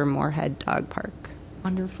future Moorhead dog park.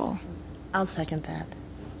 Wonderful. I'll second that.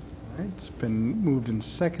 All right, it's been moved and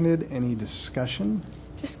seconded. Any discussion?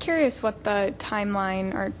 Just curious what the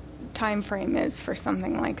timeline or time frame is for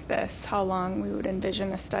something like this, how long we would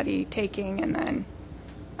envision a study taking, and then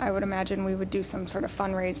I would imagine we would do some sort of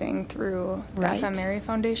fundraising through the Right. FM Area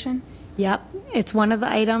Foundation. Yep, it's one of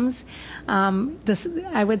the items.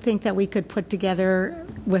 I would think that we could put together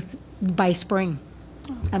by spring.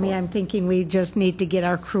 I mean, I'm thinking we just need to get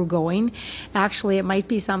our crew going. Actually, it might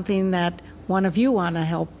be something that one of you want to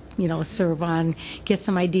help, serve on, get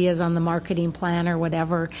some ideas on the marketing plan or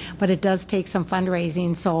whatever, but it does take some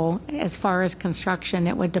fundraising. So as far as construction,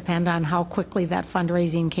 it would depend on how quickly that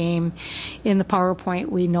fundraising came. In the PowerPoint,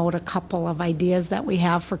 we note a couple of ideas that we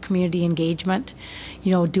have for community engagement,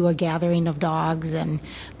 do a gathering of dogs and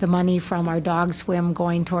the money from our dog swim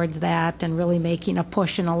going towards that and really making a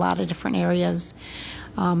push in a lot of different areas.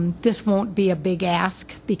 This won't be a big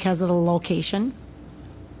ask because of the location.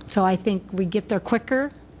 So I think we get there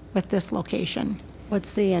quicker with this location.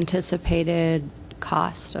 What's the anticipated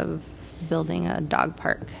cost of building a dog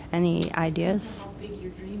park? Any ideas? How big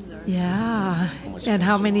your dreams are. Yeah, and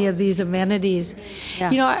how many of these amenities? Yeah.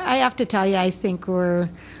 I have to tell you, I think we're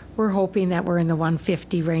hoping that we're in the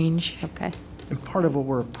 150 range. Okay. And part of what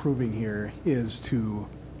we're approving here is to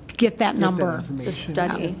Get that get number. that information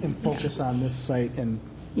study. and focus on this site and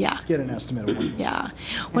Yeah. get an estimate of what. Yeah.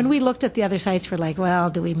 When we looked at the other sites, we're like, well,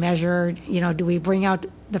 do we measure, do we bring out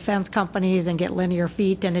the fence companies and get linear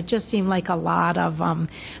feet? And it just seemed like a lot of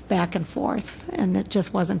back and forth, and it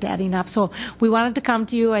just wasn't adding up. So we wanted to come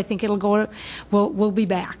to you. I think we'll be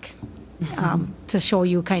back to show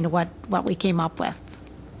you kind of what we came up with.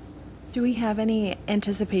 Do we have any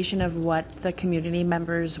anticipation of what the community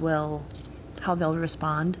members how they'll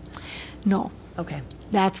respond? No. Okay.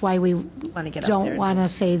 That's why we Want to get out there don't and want to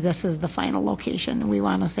say this is the final location. We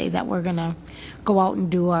want to say that we're going to go out and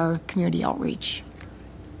do our community outreach.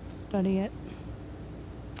 Study it.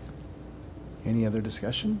 Any other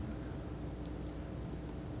discussion?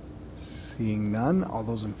 Seeing none, all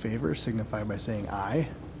those in favor signify by saying aye.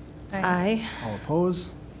 Aye. All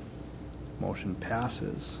opposed? Motion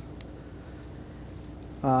passes.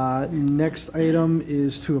 Next item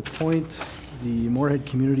is to appoint the Moorhead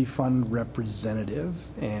Community Fund representative.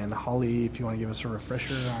 And Holly, if you want to give us a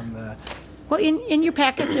refresher on the. Well, in your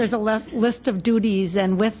packet, there's a list of duties,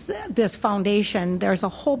 and with this foundation, there's a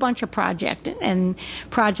whole bunch of projects. And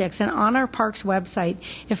on our Parks website,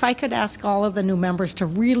 if I could ask all of the new members to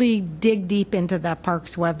really dig deep into that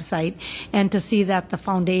Parks website and to see that the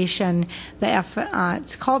foundation,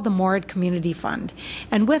 it's called the Moorhead Community Fund.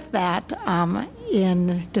 And with that,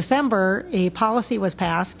 in December, a policy was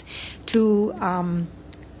passed to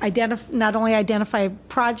not only identify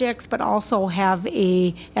projects, but also have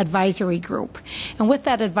a advisory group. And with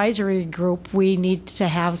that advisory group, we need to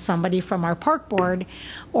have somebody from our park board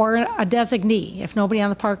or a designee. If nobody on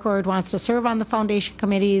the park board wants to serve on the foundation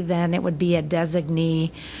committee, then it would be a designee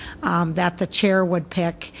that the chair would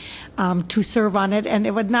pick to serve on it. And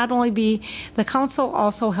it would not only be, the council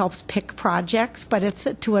also helps pick projects, but it's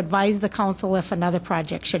to advise the council if another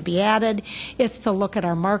project should be added. It's to look at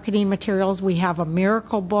our marketing materials. We have a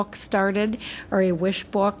miracle book started, or a wish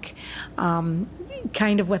book,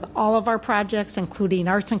 kind of with all of our projects, including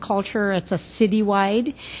arts and culture. It's a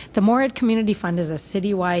citywide. The Moorhead Community Fund is a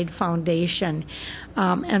citywide foundation.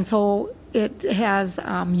 And so it has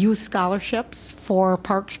youth scholarships for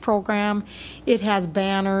parks program. It has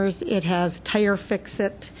banners. It has tire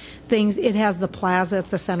fix-it things. It has the plaza at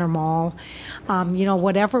the center mall.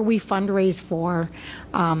 Whatever we fundraise for.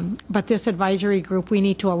 But this advisory group, we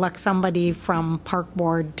need to elect somebody from park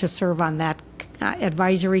board to serve on that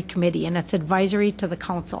advisory committee, and it's advisory to the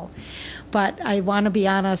council. But I want to be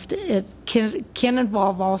honest, it can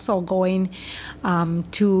involve also going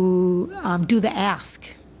to do the ask.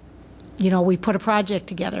 we put a project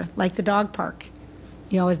together, like the dog park.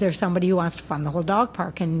 Is there somebody who wants to fund the whole dog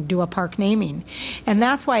park and do a park naming? And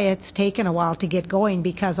that's why it's taken a while to get going,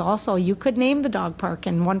 because also you could name the dog park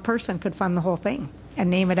and one person could fund the whole thing and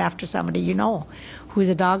name it after somebody who's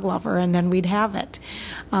a dog lover, and then we'd have it.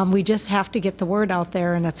 We just have to get the word out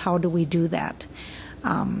there, and it's how do we do that?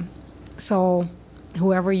 So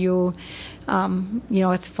whoever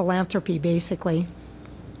it's philanthropy, basically.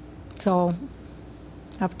 So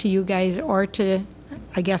up to you guys, or to,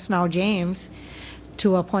 I guess now James,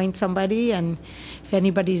 to appoint somebody, and if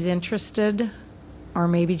anybody's interested, or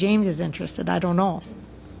maybe James is interested, I don't know.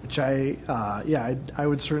 Which I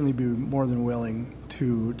would certainly be more than willing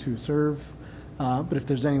to serve. But if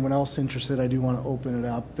there's anyone else interested, I do want to open it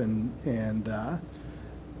up, and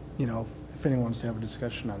if anyone wants to have a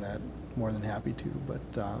discussion on that, more than happy to. But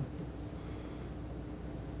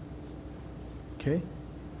okay.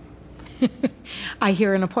 I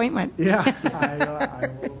hear an appointment. Yeah, I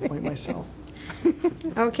will appoint myself.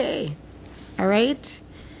 Okay. All right.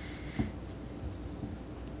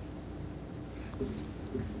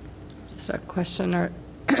 Just a question, are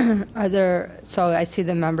there, so I see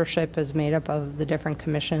the membership is made up of the different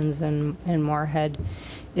commissions in Moorhead.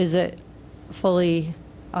 Is it fully?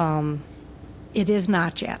 It is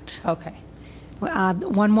not yet. Okay.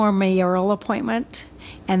 One more mayoral appointment,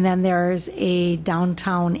 and then there's a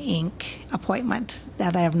Downtown Inc. appointment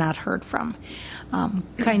that I have not heard from.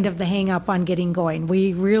 Kind of the hang up on getting going.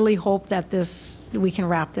 We really hope that we can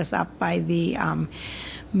wrap this up by the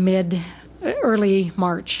early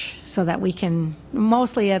March, so that we can,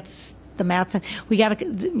 mostly it's the Matson, we got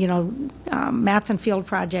to, Matson Field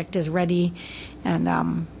project is ready,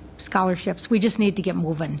 and scholarships, we just need to get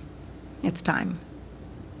moving. It's time.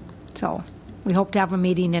 So we hope to have a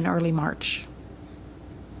meeting in early March,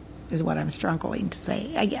 is what I'm struggling to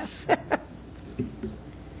say, I guess.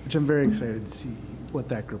 Which I'm very excited to see what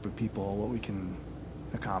that group of people, what we can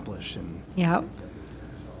accomplish, and Yep.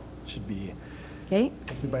 so it should be. Okay.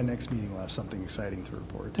 Hopefully by next meeting we'll have something exciting to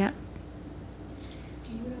report. Yeah.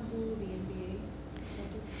 Do you know who the NBA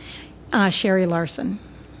budget? Sherry Larson.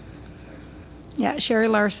 Yeah, Sherry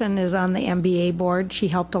Larson is on the MBA board. She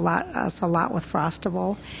helped us a lot with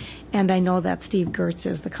Frostival, and I know that Steve Gertz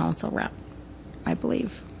is the council rep, I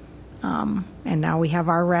believe. And now we have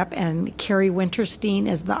our rep, and Carrie Winterstein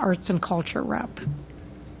is the arts and culture rep.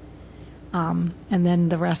 And then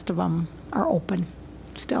the rest of them are open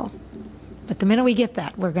still. But the minute we get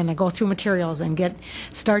that, we're going to go through materials and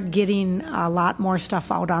start getting a lot more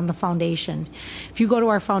stuff out on the foundation. If you go to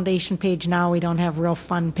our foundation page now, we don't have real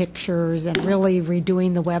fun pictures and really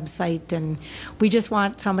redoing the website, and we just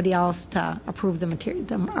want somebody else to approve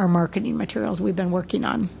our marketing materials we've been working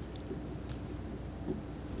on.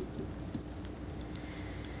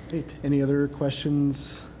 Great. Any other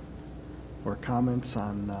questions or comments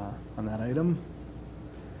on that item?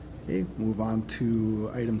 Okay, move on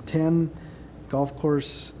to item 10. Golf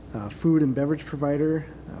course food and beverage provider,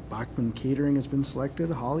 Bachman Catering has been selected.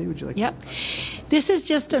 Holly, would you like Yep. to? This is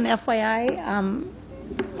just an FYI.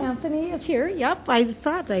 Anthony is here. Yep, I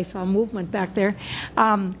thought I saw movement back there.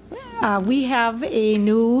 We have a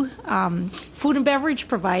new food and beverage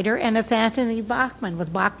provider, and it's Anthony Bachman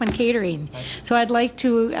with Bachman Catering. So I'd like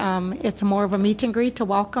to, it's more of a meet and greet to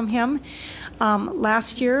welcome him.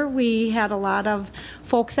 Last year, we had a lot of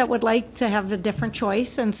folks that would like to have a different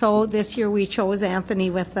choice, and so this year we chose Anthony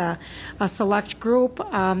with a select group.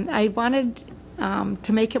 I wanted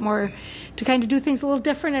to make it more, to kind of do things a little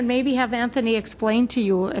different, and maybe have Anthony explain to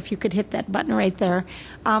you, if you could hit that button right there,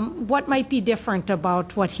 what might be different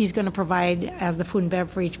about what he's going to provide as the food and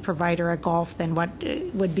beverage provider at golf than what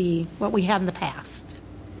would be what we had in the past.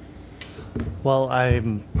 Well,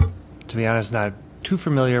 I'm, to be honest, not too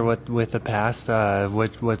familiar with the past,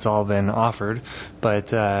 what's all been offered,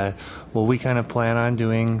 but what we kind of plan on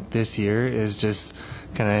doing this year is just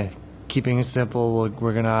kind of keeping it simple.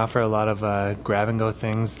 We're going to offer a lot of grab-and-go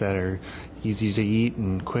things that are easy to eat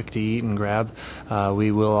and quick to eat and grab.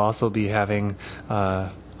 We will also be having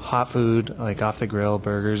hot food, like off the grill,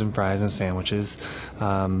 burgers and fries and sandwiches.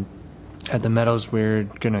 At the Meadows, we're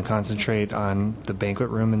going to concentrate on the banquet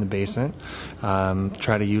room in the basement,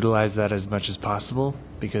 try to utilize that as much as possible,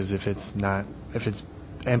 because if it's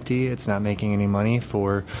empty, it's not making any money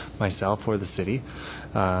for myself or the city.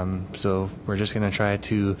 So we're just going to try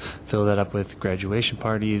to fill that up with graduation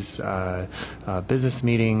parties, business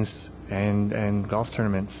meetings, and golf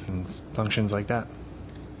tournaments and functions like that.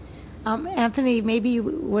 Anthony, maybe you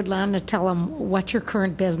would want to tell them what your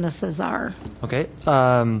current businesses are. Okay.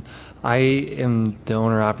 I am the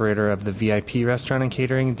owner-operator of the VIP Restaurant and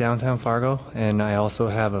Catering in downtown Fargo, and I also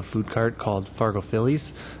have a food cart called Fargo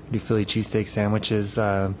Phillies. We do Philly cheesesteak sandwiches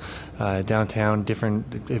downtown,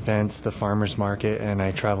 different events, the farmers market, and I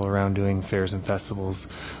travel around doing fairs and festivals.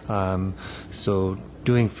 So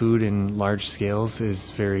doing food in large scales is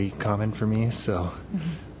very common for me, so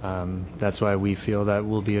that's why we feel that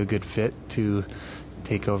we'll be a good fit to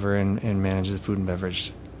take over and manage the food and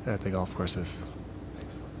beverage at the golf courses.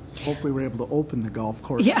 Hopefully we're able to open the golf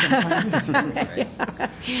course Yeah. sometime.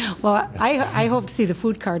 Well, I hope to see the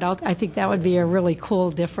food cart out. I think that would be a really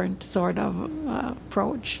cool, different sort of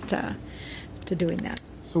approach to doing that.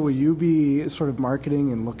 So will you be sort of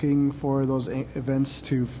marketing and looking for those events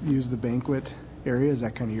to use the banquet area? Is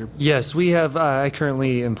that kind of your... Yes, we have. I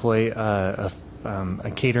currently employ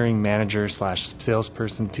a catering manager /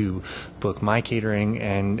 salesperson to book my catering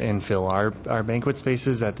and fill our banquet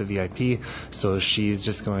spaces at the VIP. So she's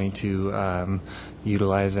just going to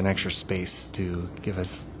utilize an extra space to give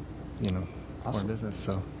us, more business.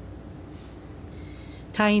 So.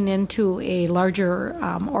 Tying into a larger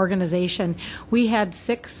organization, we had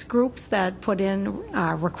 6 groups that put in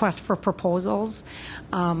requests for proposals,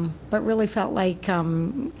 but really felt like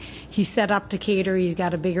he's set up to cater. He's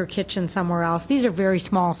got a bigger kitchen somewhere else. These are very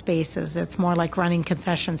small spaces. It's more like running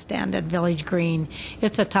concession stand at Village Green.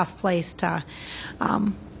 It's a tough place to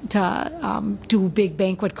do big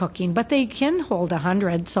banquet cooking, but they can hold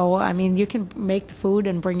 100. So, I mean, you can make the food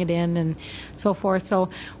and bring it in and so forth. So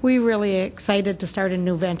we're really excited to start a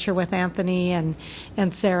new venture with Anthony and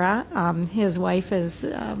Sarah. His wife is,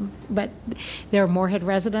 but they're Moorhead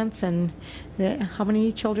residents. And how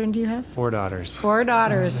many children do you have? 4 daughters. 4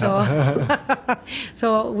 daughters. So,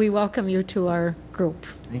 so we welcome you to our group.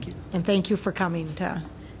 Thank you. And thank you for coming to,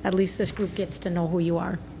 at least this group gets to know who you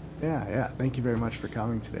are. Yeah. Thank you very much for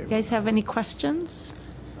coming today. You guys have any questions?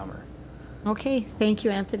 Summer. Okay, thank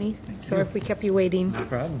you, Anthony. Sorry if we kept you waiting. No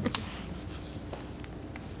problem.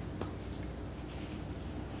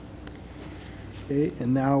 Okay,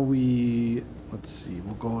 and now we'll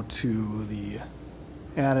go to the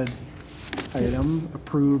added item,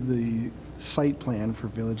 approve the site plan for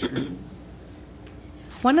Village Green.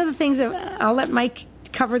 One of the things I'll let Mike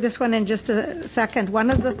cover this one in just a second. One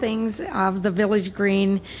of the things of the Village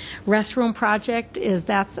Green restroom project is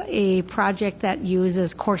that's a project that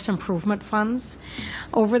uses course improvement funds.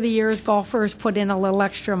 Over the years, golfers put in a little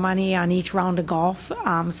extra money on each round of golf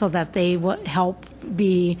so that they would help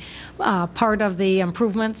be part of the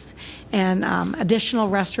improvements, and additional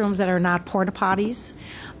restrooms that are not porta potties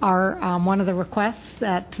are one of the requests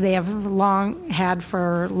that they have long had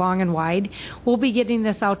for long and wide. We'll be getting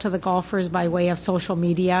this out to the golfers by way of social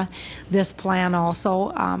media, this plan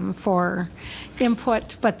also for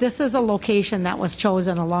input. But this is a location that was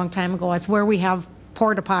chosen a long time ago. It's where we have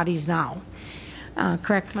porta potties now.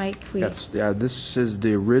 Correct, Mike? Yes, yeah, this is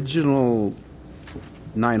the original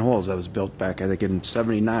 9 holes that was built back, I think, in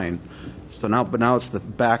 '79. So now it's the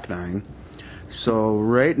back 9. So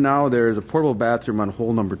right now there's a portable bathroom on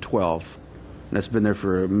hole number 12, and that's been there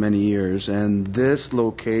for many years. And this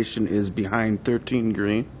location is behind 13th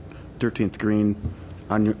green.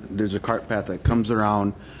 There's a cart path that comes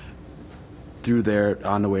around through there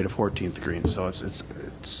on the way to 14th green. So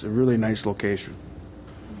it's a really nice location.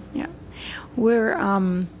 Yeah, we're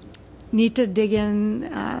need to dig in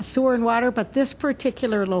sewer and water, but this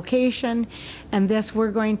particular location and this,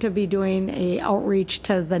 we're going to be doing a outreach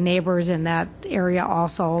to the neighbors in that area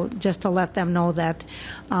also, just to let them know that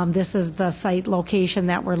this is the site location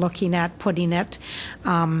that we're looking at putting it.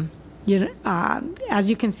 As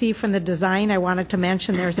you can see from the design, I wanted to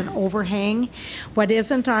mention there's an overhang. What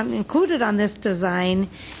isn't included on this design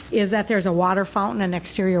is that there's a water fountain, an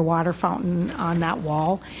exterior water fountain on that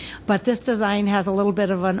wall. But this design has a little bit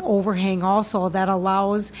of an overhang also that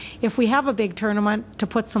allows, if we have a big tournament, to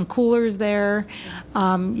put some coolers there,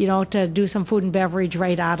 to do some food and beverage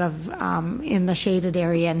right out of in the shaded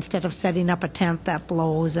area instead of setting up a tent that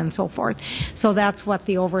blows and so forth. So that's what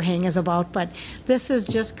the overhang is about. But this is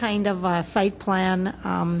just kind of a site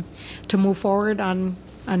plan to move forward on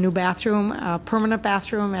a new bathroom, a permanent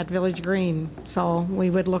bathroom at Village Green. So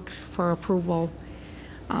we would look for approval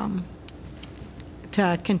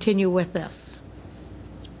to continue with this.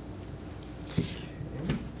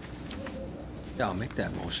 Yeah, I'll make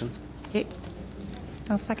that motion. Okay.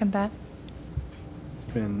 I'll second that.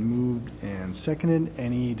 It's been moved and seconded.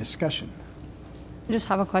 Any discussion? I just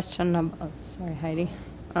have a question. Sorry, Heidi.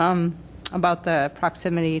 About the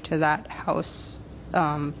proximity to that house,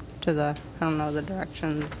 to the, I don't know the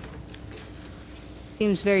direction.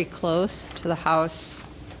 seems very close to the house,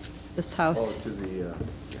 this house, to the,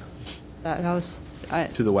 that house.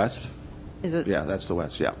 to the west? Is it? Yeah, that's the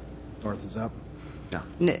west, yeah. North is up. Yeah.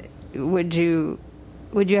 Would you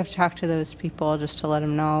have to talk to those people just to let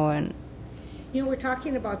them know? And You know, we're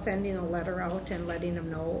talking about sending a letter out and letting them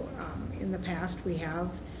know. In the past, we have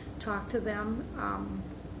talked to them.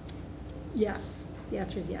 Yes, the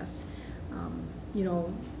answer is yes. You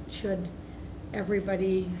know, should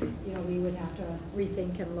everybody, you know, we would have to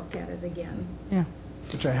rethink and look at it again. yeah,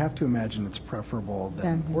 Which I have to imagine it's preferable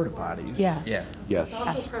than porta potties. yeah, Yeah. It's Yes.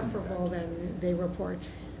 also preferable than they report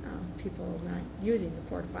people not using the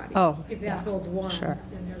porta potty. Oh, If yeah, that holds one, sure.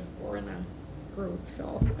 then there's 4 in a group,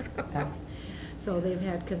 so. Yeah. So they've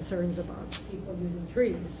had concerns about people using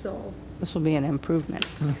trees, so, This will be an improvement.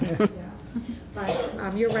 yeah.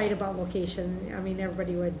 But you're right about location. I mean,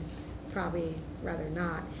 everybody would probably rather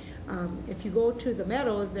not. If you go to the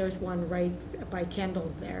Meadows, there's one right by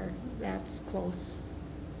Kendall's there. That's close.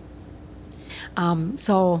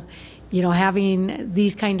 So, you know, having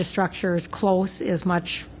these kind of structures close is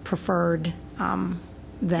much preferred than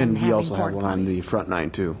And we having also have porta one on the potties. front nine,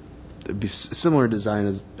 too. It'd be similar design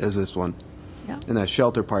as this one. Yeah. And that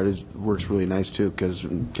shelter part works really nice, too, because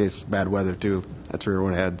in case bad weather, too, that's where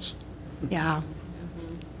everyone heads. Yeah.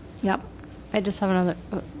 Yep. I just have another.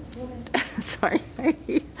 Sorry.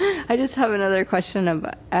 I just have another question.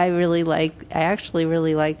 I actually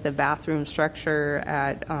really like the bathroom structure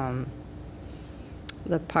at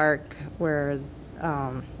the park where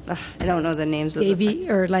I don't know the names of the Davy,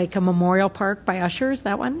 parks. or like a memorial park by Ushers,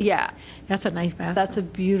 that one? Yeah, That's a nice bathroom. that's a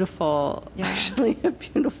beautiful, actually a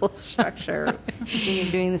beautiful structure. You're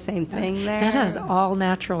doing the same thing there. That has all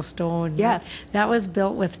natural stone. Yes. That was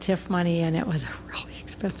built with TIF money, and it was a really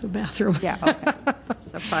expensive bathroom. Yeah, okay.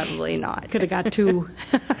 So probably not. Could have got 2.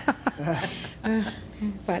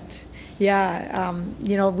 But, yeah,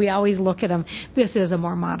 you know, we always look at them. This is a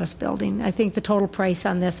more modest building. I think the total price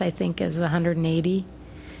on this, I think, is $180,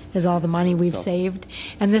 is all the money we've saved.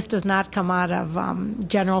 And this does not come out of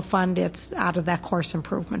general fund. It's out of that course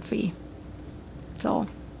improvement fee. So,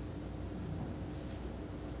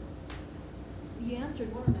 You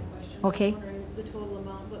answered one of my questions. Okay. I was wondering the total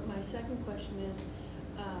amount, but my second question is,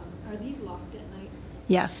 are these locked at night?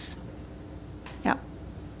 yes. Yep.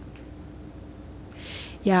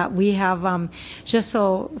 Yeah, we have, just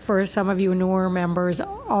so for some of you newer members,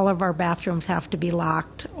 all of our bathrooms have to be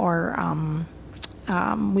locked, or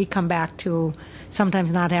we come back to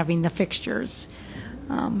sometimes not having the fixtures.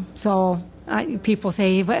 So people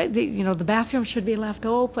say, but you know, the bathroom should be left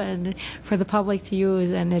open for the public to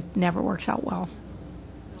use, and it never works out well.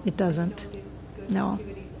 It doesn't. No.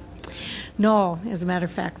 No, as a matter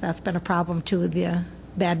of fact, that's been a problem too, the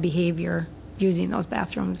bad behavior using those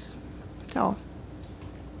bathrooms. So,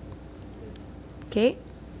 okay.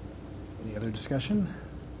 Any other discussion?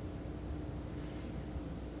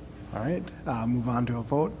 All right, move on to a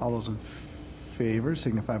vote. All those in favor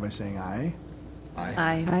signify by saying aye.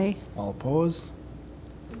 Aye. All opposed?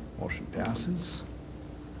 Motion passes.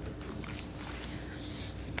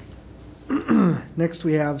 Next,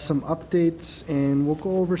 we have some updates, and we'll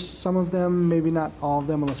go over some of them, maybe not all of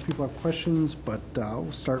them unless people have questions, but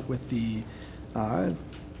we'll start with the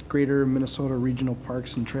Greater Minnesota Regional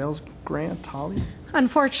Parks and Trails Grant. Holly?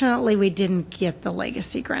 Unfortunately, we didn't get the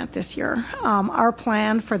Legacy Grant this year. Our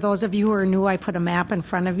plan, for those of you who are new, I put a map in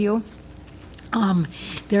front of you.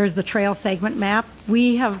 There's the trail segment map.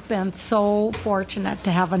 We have been so fortunate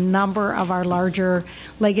to have a number of our larger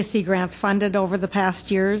legacy grants funded over the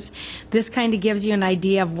past years. This kind of gives you an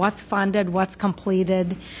idea of what's funded, what's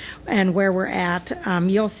completed, and where we're at.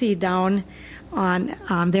 You'll see down on,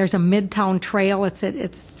 there's a Midtown Trail.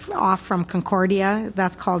 It's off from Concordia.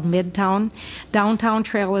 That's called Midtown. Downtown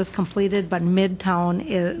Trail is completed, but Midtown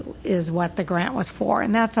is what the grant was for,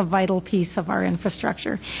 and that's a vital piece of our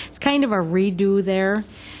infrastructure. It's kind of a redo there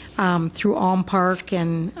through Alm Park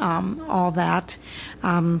and all that.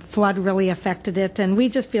 Flood really affected it, and we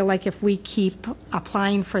just feel like if we keep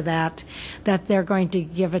applying for that they're going to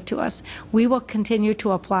give it to us. We will continue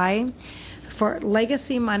to apply. For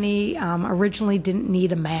legacy money, originally didn't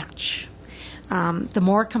need a match. The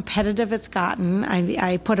more competitive it's gotten,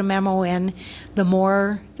 I put a memo in, the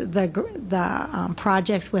more the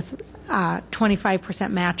projects with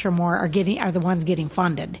 25% match or more are the ones getting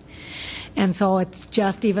funded. And so it's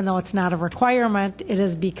just, even though it's not a requirement, it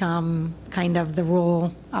has become kind of the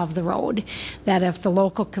rule of the road, that if the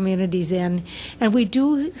local community's in, and we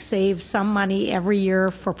do save some money every year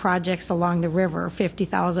for projects along the river,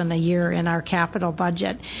 $50,000 a year in our capital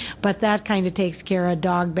budget, but that kind of takes care of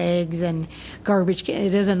dog bags and garbage.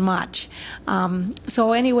 It isn't much.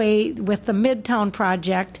 So anyway, with the Midtown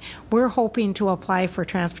project, we're hoping to apply for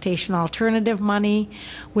transportation alternative money,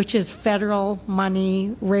 which is federal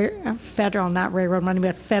money, federal, not railroad money,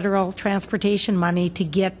 but federal transportation money to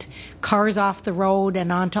get cars off the road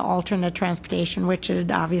and onto alternate transportation, which is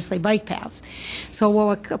obviously bike paths. So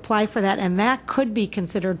we'll apply for that, and that could be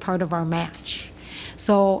considered part of our match.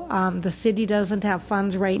 So the city doesn't have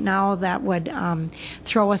funds right now that would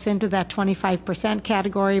throw us into that 25%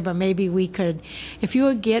 category, but maybe we could, if you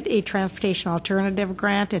would get a transportation alternative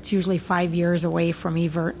grant, it's usually 5 years away from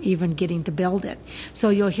even getting to build it. So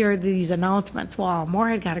you'll hear these announcements, well,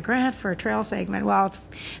 Moorhead got a grant for a trail segment. Well,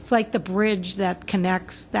 it's like the bridge that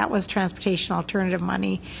connects, that was transportation alternative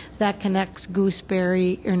money, that connects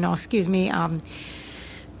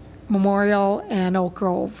Memorial and Oak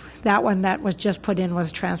Grove. That one that was just put in was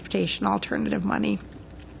transportation alternative money.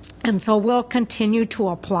 And so we'll continue to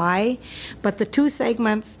apply, but the two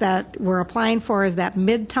segments that we're applying for is that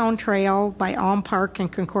Midtown Trail by Alm Park and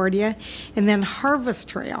Concordia, and then Harvest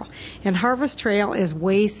Trail. And Harvest Trail is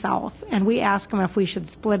way south, and we asked them if we should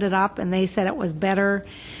split it up, and they said it was better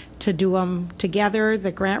to do them together,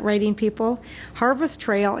 the grant writing people. Harvest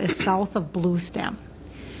Trail is south of Blue Stem.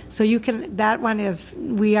 So you can, that one is,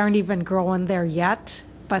 we aren't even growing there yet,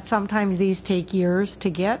 but sometimes these take years to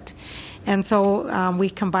get. And so we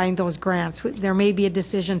combine those grants. There may be a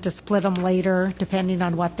decision to split them later, depending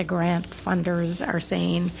on what the grant funders are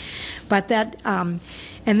saying. But that, and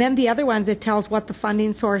then the other ones, it tells what the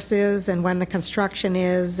funding source is and when the construction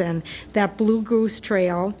is. And that Blue Goose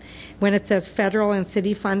Trail, when it says federal and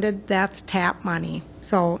city funded, that's TAP money.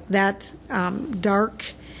 So that dark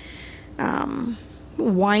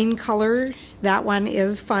wine color, that one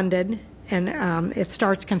is funded, and it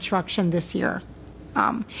starts construction this year.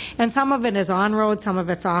 And some of it is on-road, some of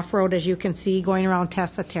it's off-road, as you can see, going around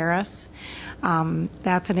Tessa Terrace.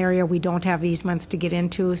 That's an area we don't have easements to get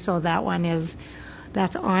into, so that one is,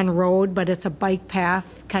 that's on-road, but it's a bike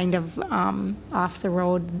path kind of off the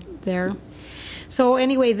road there. So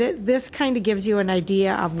anyway, this kind of gives you an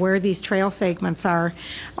idea of where these trail segments are.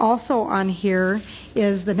 Also on here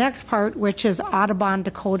is the next part, which is Audubon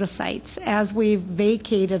Dakota sites. As we've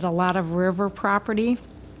vacated a lot of river property,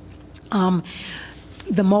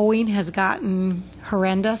 the mowing has gotten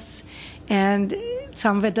horrendous, and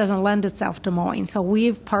some of it doesn't lend itself to mowing. So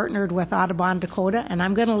we've partnered with Audubon Dakota, and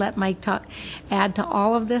I'm going to let Mike add to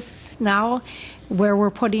all of this now, where we're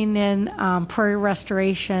putting in prairie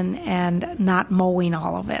restoration and not mowing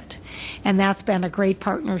all of it. And that's been a great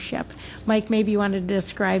partnership. Mike, maybe you wanted to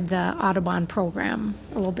describe the Audubon program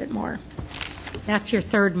a little bit more. That's your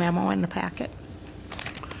third memo in the packet.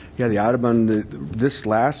 Yeah, the Audubon, this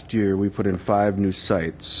last year we put in 5 new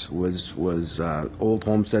sites. Was Old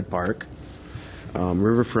Homestead Park,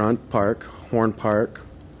 Riverfront Park, Horn Park,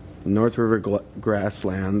 North River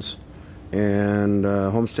Grasslands, and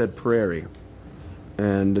Homestead Prairie.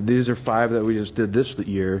 And these are 5 that we just did this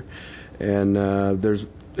year. And there's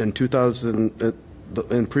in 2000,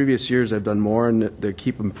 in previous years they've done more, and they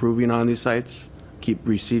keep improving on these sites, keep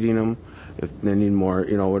reseeding them if they need more.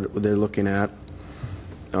 You know what they're looking at.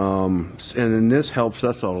 And then this helps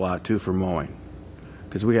us out a lot too for mowing,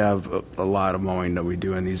 because we have a lot of mowing that we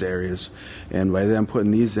do in these areas, and by them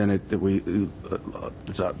putting these in it,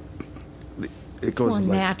 it goes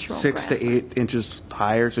like 6 to 8 inches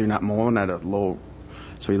higher, so you're not mowing at a low,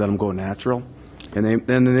 so you let them go natural, and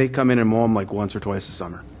then they come in and mow them like once or twice a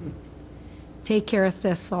summer. Take care of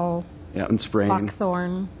thistle. Yeah, and spraying.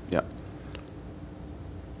 Buckthorn. Yeah.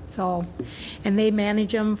 So, and they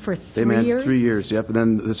manage them for 3 years? They manage 3 years, yep, and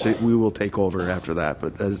then we will take over after that.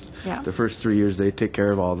 But as the first 3 years, they take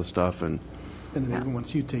care of all the stuff. And then even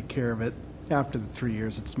once you take care of it, after the 3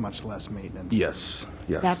 years, it's much less maintenance. Yes,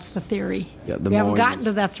 yes. That's the theory. Yeah, we haven't gotten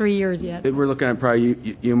to that 3 years yet. We're looking at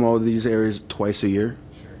probably you mow these areas twice a year,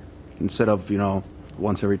 instead of,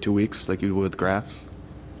 once every 2 weeks like you would with grass.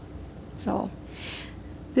 So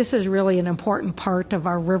this is really an important part of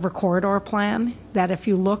our River Corridor Plan, that if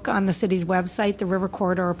you look on the city's website, the River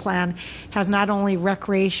Corridor Plan has not only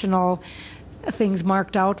recreational things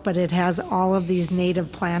marked out, but it has all of these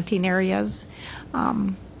native planting areas.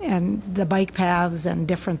 and the bike paths and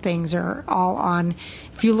different things are all on.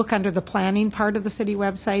 If you look under the planning part of the city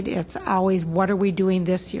website, it's always, what are we doing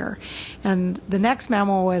this year? And the next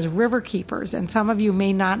memo is river keepers, and some of you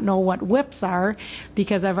may not know what whips are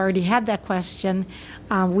because I've already had that question.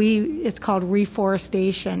 It's called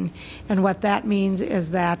reforestation, and what that means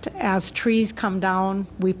is that as trees come down,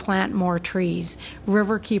 we plant more trees.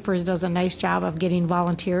 River keepers does a nice job of getting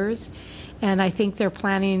volunteers, and I think they're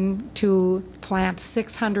planning to plant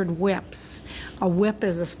 600 whips. A whip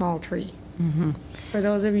is a small tree. Mm-hmm. For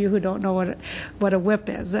those of you who don't know what a whip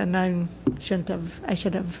is, and I should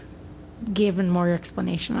have given more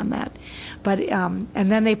explanation on that. But and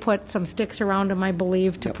then they put some sticks around them, I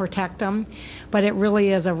believe, to protect them. But it really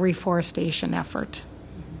is a reforestation effort.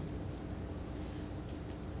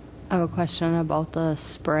 I have a question about the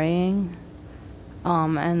spraying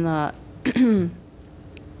and the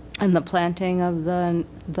and the planting of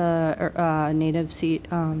the native seed,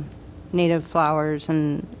 native flowers,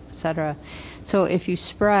 and etc. So if you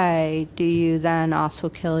spray, do you then also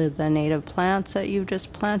kill the native plants that you've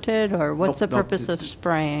just planted, or what's the purpose of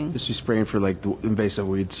spraying? Just be spraying for like the invasive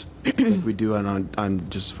weeds, like we do on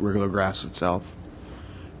just regular grass itself.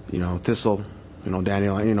 You know, thistle, you know,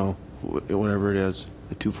 dandelion, you know, whatever it is.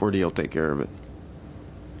 The 2,4-D will take care of it.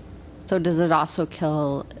 So does it also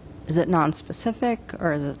kill? Is it non-specific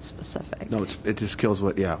or is it specific? No, it just kills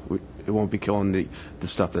what. Yeah, it won't be killing the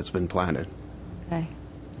stuff that's been planted. Okay.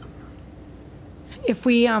 If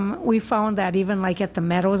we found that even like at the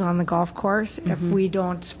meadows on the golf course, if we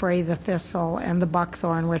don't spray the thistle and the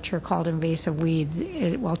buckthorn, which are called invasive weeds,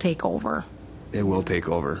 it will take over. It will take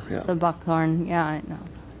over. Yeah. The buckthorn, yeah, I know.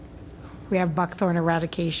 We have buckthorn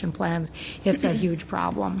eradication plans. It's a huge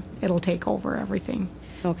problem. It'll take over everything.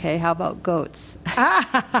 Okay, how about goats?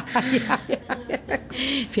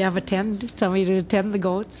 If you have somebody to tend the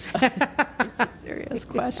goats. It's a serious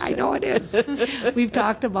question. I know it is. We've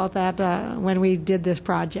talked about that when we did this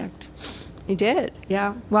project. You did?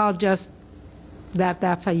 Yeah. Well, just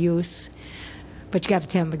that's a use. But you got to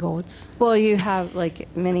tend the goats. Well, you have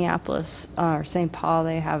like Minneapolis or St. Paul.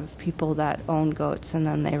 They have people that own goats, and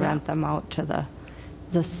then they rent them out to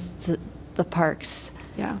the parks.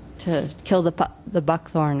 Yeah. To kill the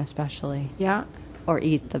buckthorn, especially. Yeah. Or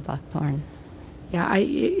eat the buckthorn. Yeah,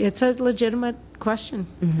 it's a legitimate question.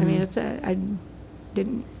 Mm-hmm. I mean,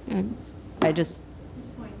 I just. At this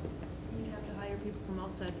point, you'd have to hire people from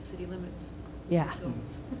outside the city limits. Yeah.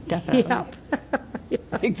 Definitely. Yeah.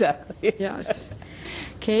 Exactly. Yes.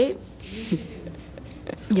 Okay.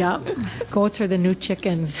 Yeah. Goats are the new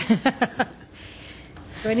chickens.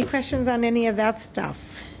 So any questions on any of that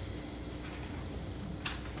stuff?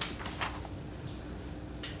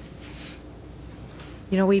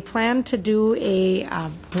 You know, we planned to do a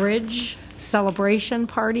bridge celebration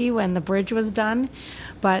party when the bridge was done,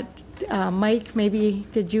 but Mike, maybe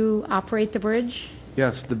did you operate the bridge?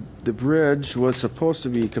 Yes, the bridge was supposed to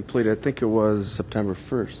be completed. I think it was September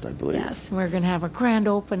 1st, I believe. Yes, we're going to have a grand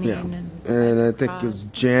opening. Yeah. And I think it was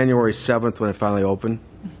January 7th when it finally opened.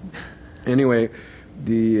 Anyway,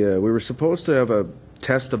 we were supposed to have a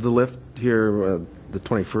test of the lift here the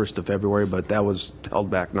 21st of February, but that was held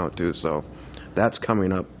back now too. So that's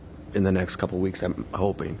coming up in the next couple of weeks, I'm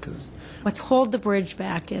hoping. What's hold the bridge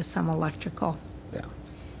back is some electrical. Yeah.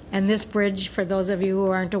 And this bridge, for those of you who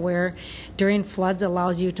aren't aware, during floods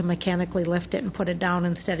allows you to mechanically lift it and put it down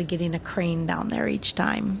instead of getting a crane down there each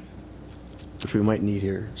time. Which we might need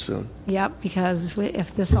here soon. Yep, because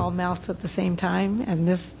if this all melts at the same time and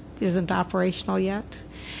this isn't operational yet,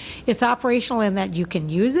 it's operational in that you can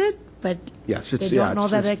use it, but yes, they don't know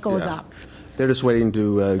that it goes up. They're just waiting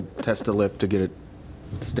to test the lift to get it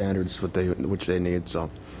standards which they need.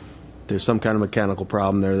 So there's some kind of mechanical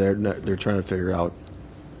problem there. They're trying to figure out.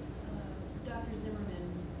 Dr. Zimmerman,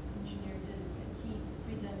 engineer, he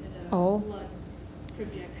presented a Oh. flood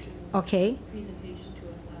projection Okay. presentation to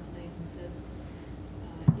us last night and said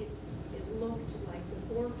it looked like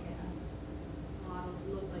the forecast models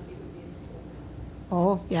looked like it would be a snowmelt.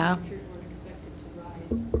 Oh, yeah, Temperatures weren't expected to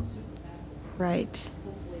rise super fast. right.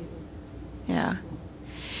 Hopefully it will. Yeah.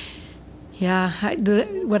 Yeah,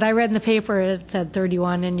 what I read in the paper, it said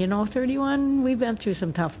 31, and 31, we've been through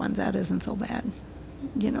some tough ones. That isn't so bad,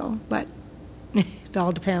 but it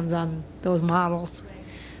all depends on those models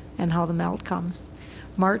and how the melt comes.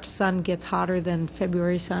 March sun gets hotter than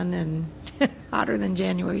February sun and hotter than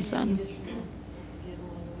January sun.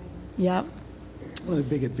 Yep. One of the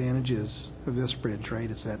big advantages of this bridge, right,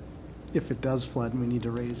 is that if it does flood and we need to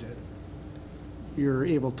raise it, you're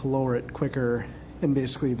able to lower it quicker, and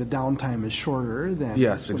basically the downtime is shorter than.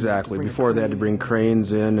 Yes, exactly. Before they had to bring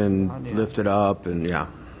cranes in and lift it up, and yeah.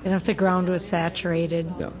 And if the ground was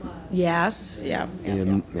saturated. Yeah. Yes, yeah.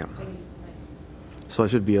 Yeah. So it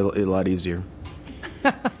should be a lot easier.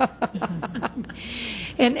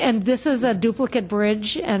 And this is a duplicate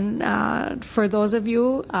bridge, and for those of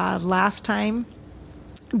you, last time,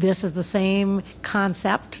 this is the same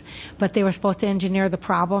concept, but they were supposed to engineer the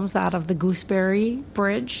problems out of the Gooseberry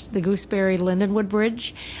Bridge, the Gooseberry Lindenwood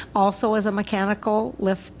Bridge, also as a mechanical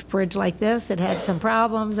lift bridge like this. It had some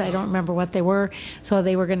problems. I don't remember what they were, so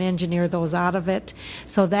they were going to engineer those out of it.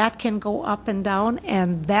 So that can go up and down,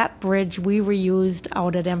 and that bridge we reused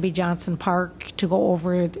out at M.B. Johnson Park to go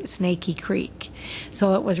over Snaky Creek.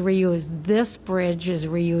 So it was reused. This bridge is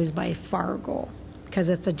reused by Fargo, because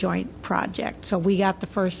it's a joint project. So we got the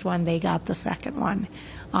first one, they got the second one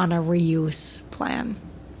on a reuse plan.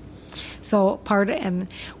 So and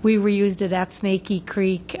we reused it at Snaky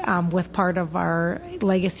Creek with part of our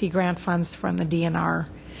legacy grant funds from the DNR.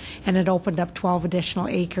 And it opened up 12 additional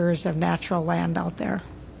acres of natural land out there.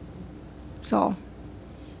 So.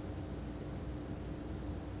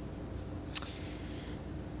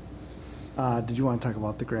 Did you want to talk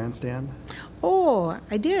about the grandstand? Oh,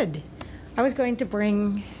 I did. I was going to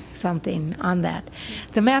bring something on that.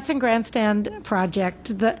 The Matson Grandstand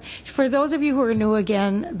project, for those of you who are new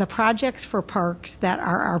again, the projects for parks that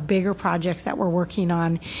are our bigger projects that we're working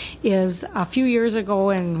on is a few years ago,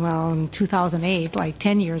 in 2008, like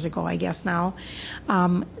 10 years ago, I guess now,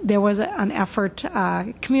 there was an effort,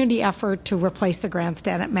 community effort to replace the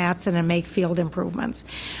grandstand at Matson and make field improvements.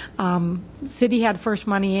 City had first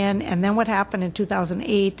money in, and then what happened in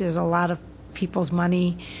 2008 is a lot of people's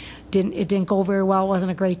money didn't go very well. It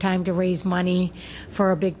wasn't a great time to raise money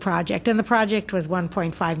for a big project, and the project was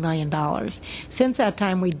 $1.5 million. Since that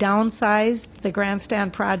time, we downsized the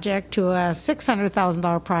grandstand project to a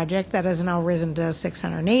 $600,000 project that has now risen to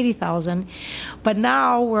 $680,000. But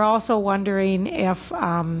now we're also wondering if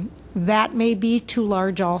that may be too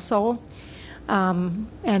large also,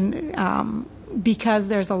 because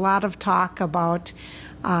there's a lot of talk about.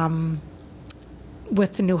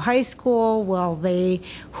 With the new high school,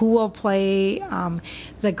 who will play?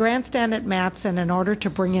 The grandstand at Matson, in order to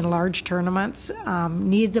bring in large tournaments,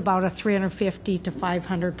 needs about a 350 to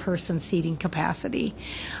 500 person seating capacity.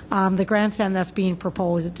 The grandstand that's being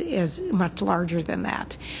proposed is much larger than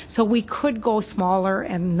that. So we could go smaller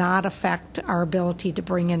and not affect our ability to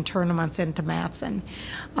bring in tournaments into Matson.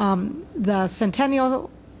 The Centennial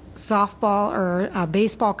softball or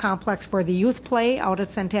baseball complex where the youth play out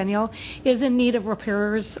at Centennial is in need of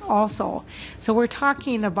repairs also. So we're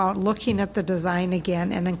talking about looking at the design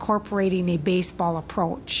again and incorporating a baseball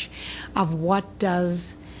approach of what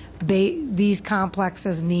does these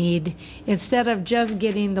complexes need, instead of just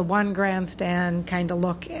getting the one grandstand, kind of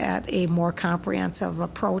look at a more comprehensive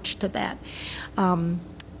approach to that. I'm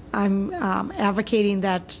advocating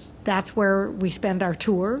that that's where we spend our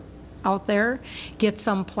tour out there, get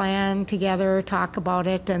some plan together, talk about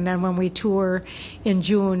it, and then when we tour in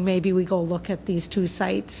June, maybe we go look at these two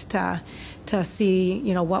sites to see,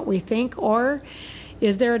 what we think. Or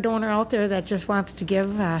is there a donor out there that just wants to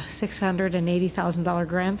give a $680,000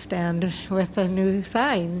 grandstand with a new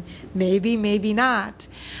sign? Maybe, maybe not.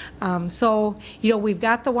 So, we've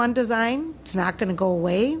got the one design. It's not going to go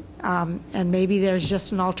away. And maybe there's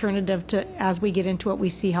just an alternative to, as we get into it, we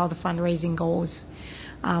see how the fundraising goes.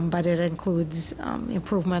 But it includes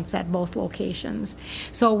improvements at both locations.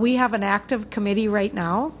 So we have an active committee right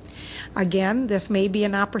now. Again, this may be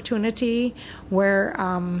an opportunity where,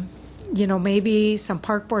 maybe some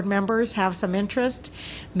park board members have some interest.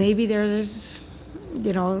 Maybe there's,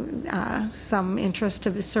 some interest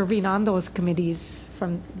of serving on those committees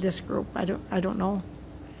from this group. I don't know.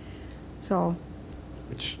 So,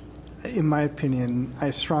 which, in my opinion,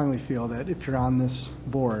 I strongly feel that if you're on this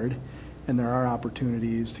board and there are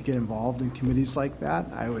opportunities to get involved in committees like that,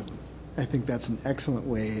 I think that's an excellent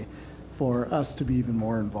way for us to be even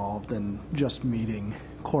more involved than just meeting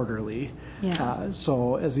quarterly. Yeah.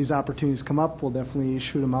 So as these opportunities come up, we'll definitely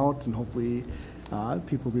shoot them out, and hopefully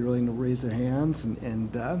people will be willing to raise their hands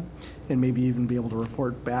and maybe even be able to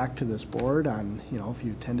report back to this board on, if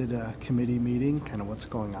you attended a committee meeting, kind of what's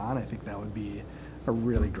going on. I think that would be a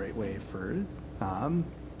really great way for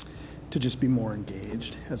to just be more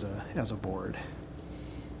engaged as a board.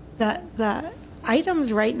 The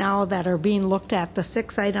items right now that are being looked at, the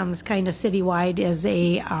 6 items kind of citywide, is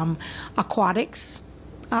aquatics,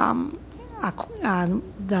 the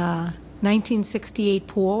 1968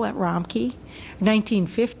 pool at Romkey,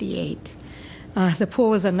 1958. The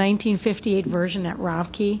pool is a 1958 version at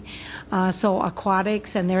Robke. So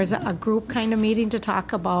aquatics, and there's a group kind of meeting to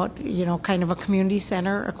talk about, kind of a community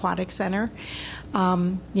center, aquatic center.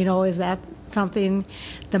 Is that something,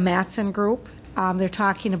 the Matson group? They're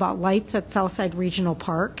talking about lights at Southside Regional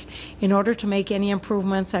Park. In order to make any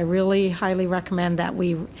improvements, I really highly recommend that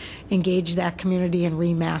we engage that community and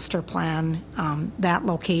remaster plan that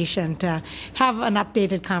location to have an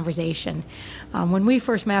updated conversation. When we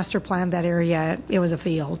first master planned that area, it was a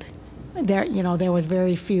field. There was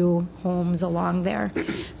very few homes along there.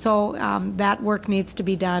 So that work needs to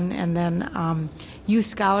be done. And then youth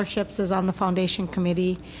scholarships is on the foundation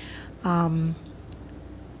committee.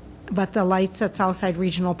 But the lights at Southside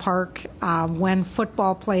Regional Park, when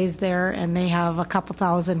football plays there and they have a couple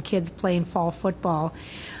thousand kids playing fall football,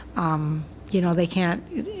 they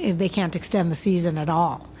can't extend the season at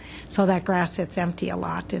all. So that grass sits empty a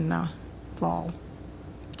lot in the fall,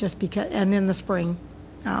 just because, and in the spring,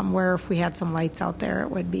 where if we had some lights out there, it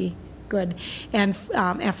would be good. And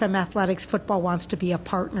FM Athletics Football wants to be a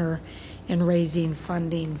partner in raising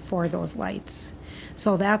funding for those lights.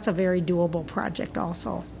 So that's a very doable project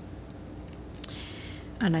also.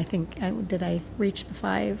 And I think, did I reach the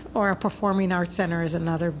 5? Or a performing arts center is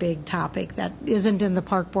another big topic that isn't in the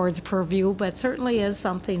park board's purview, but certainly is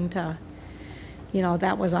something to,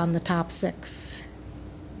 that was on the top 6.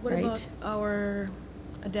 What right? about our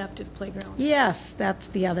adaptive playground? Yes, that's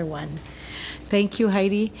the other one. Thank you,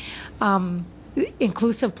 Heidi.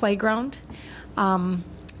 Inclusive playground.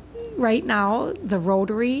 Right now, the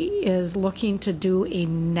Rotary is looking to do a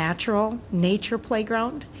nature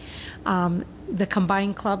playground. The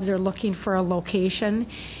combined clubs are looking for a location,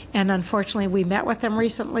 and unfortunately we met with them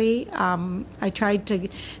recently. I tried to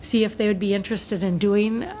see if they would be interested in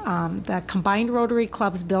doing, the combined Rotary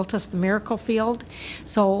clubs built us the Miracle Field,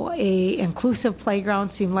 so a inclusive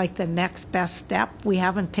playground seemed like the next best step. We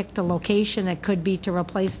haven't picked a location. It could be to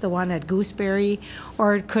replace the one at Gooseberry,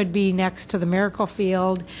 or it could be next to the Miracle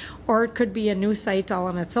Field, or it could be a new site all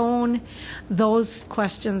on its own. Those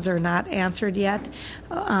questions are not answered yet,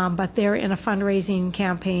 but they're in a fundraising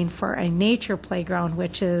campaign for a nature playground,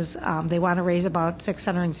 which is, they want to raise about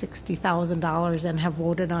 $660,000 and have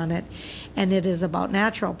voted on it, and it is about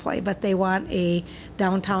natural play, but they want a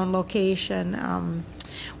downtown location.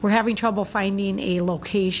 We're having trouble finding a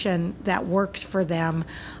location that works for them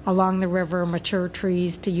along the river, mature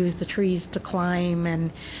trees to use the trees to climb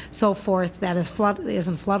and so forth that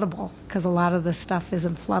isn't floodable, because a lot of this stuff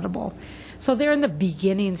isn't floodable. So they're in the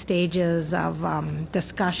beginning stages of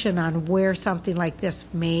discussion on where something like this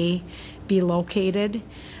may be located.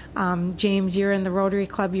 James, you're in the Rotary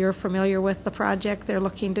Club. You're familiar with the project they're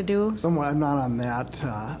looking to do? Somewhat, I'm not on that,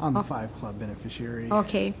 on the 5 Club beneficiary.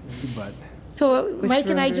 Okay. But So Mike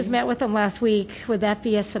and I just met with them last week. Would that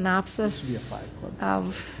be a synopsis? this would be a 5 Club.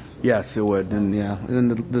 Of, Yes, it would, and yeah,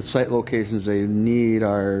 and the site locations they need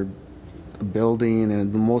are a building,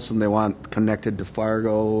 and most of them they want connected to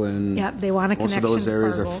Fargo, and yeah, they want a most connection of those to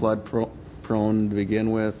areas Fargo. are flood prone to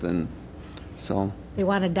begin with, and so. They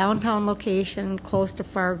want a downtown location close to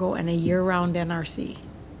Fargo and a year-round NRC.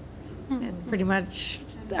 And pretty much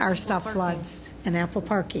our stuff floods, and ample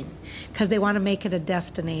parking, because they want to make it a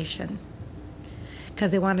destination.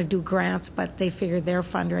 Because they want to do grants, but they figure their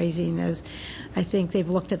fundraising is, I think they've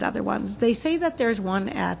looked at other ones. They say that there's one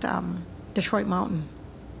at Detroit Mountain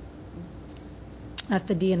that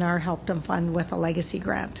the DNR helped them fund with a legacy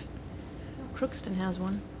grant. Crookston has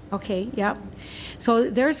one. Okay, yep. So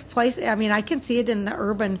there's places, I mean, I can see it in the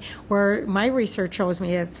urban, where my research shows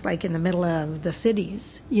me it's like in the middle of the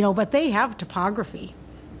cities, but they have topography.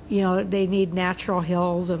 They need natural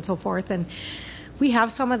hills and so forth, and we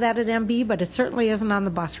have some of that at MB, but it certainly isn't on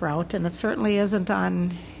the bus route, and it certainly isn't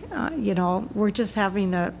on, we're just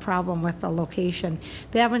having a problem with the location.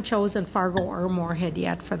 They haven't chosen Fargo or Moorhead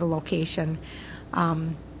yet for the location.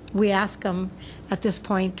 We asked them at this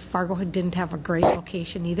point. Fargo didn't have a great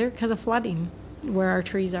location either because of flooding where our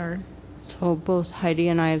trees are. So both Heidi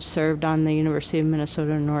and I have served on the University of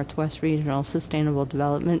Minnesota Northwest Regional Sustainable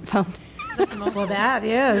Development Foundation. Well, that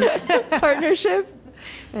is partnership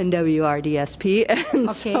and WRDSP. And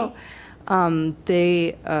okay. So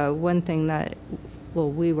they one thing that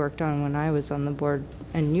we worked on when I was on the board,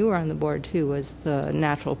 and you were on the board too, was the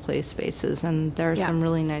natural play spaces, and there are some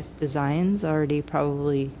really nice designs already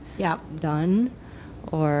probably done,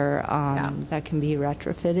 or that can be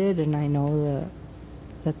retrofitted, and I know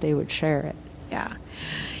that they would share it. Yeah.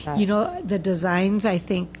 The designs, I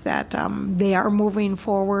think that they are moving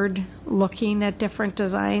forward, looking at different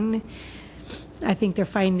design. I think they're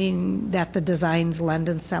finding that the designs lend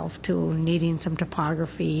itself to needing some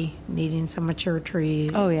topography, needing some mature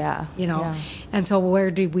trees. Oh, yeah. You know, Yeah. and so where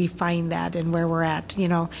did we find that and where we're at? You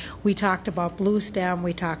know, we talked about blue stem,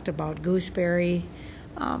 we talked about gooseberry,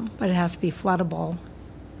 but it has to be floodable.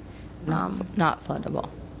 Not floodable.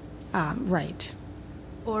 Right.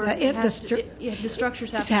 Or The- it the has stru- the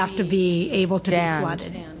structures Have to be able to be Stand.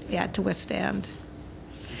 flooded. Stand. Yeah, to withstand.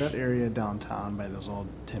 That area downtown by those old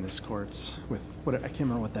tennis courts with, what, I can't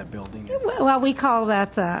remember what that building is. Well, we call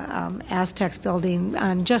that the Aztecs building,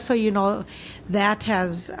 and just so you know, that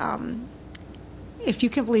has, if you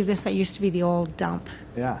can believe this, that used to be the old dump.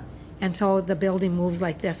 Yeah. And so the building moves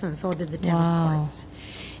like this, and so did the tennis Wow. courts.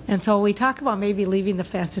 And so we talk about maybe leaving the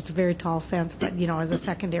fence, it's a very tall fence, but, you know, as a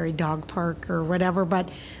secondary dog park or whatever, but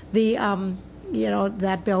the, you know,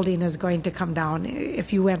 that building is going to come down.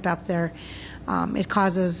 If you went up there, it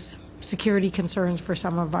causes security concerns for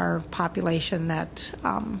some of our population that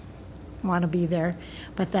want to be there.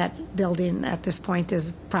 But that building at this point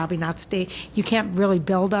is probably not you can't really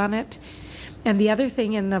build on it. And the other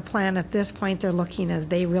thing in the plan at this point they're looking is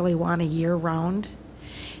they really want a year-round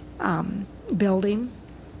building.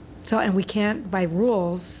 So, and we can't, by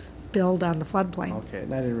rules, build on the floodplain. Okay,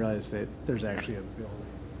 and I didn't realize that there's actually a building,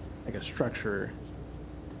 like a structure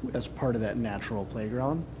as part of that natural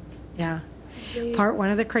playground. Yeah.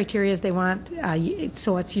 One of the criteria is they want,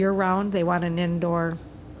 so it's year-round, they want an indoor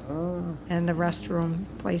and a restroom,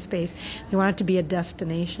 play space. They want it to be a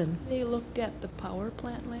destination. They looked at the power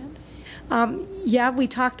plant land? Yeah, we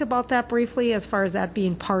talked about that briefly as far as that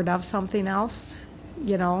being part of something else,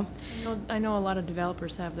 you know. I know a lot of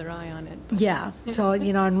developers have their eye on it. Yeah, so,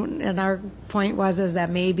 you know, and our point is that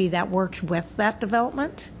maybe that works with that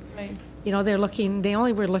development. Right. You know, they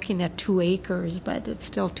only were looking at 2 acres, but it's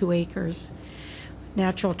still 2 acres.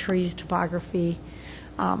 Natural trees, topography.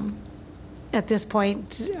 At this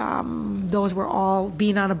point, those were all,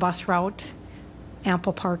 being on a bus route,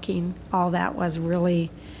 ample parking, all that was really,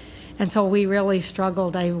 and so we really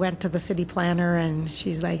struggled. I went to the city planner, and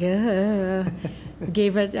she's like,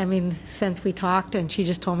 gave it, I mean, since we talked, and she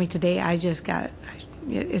just told me today,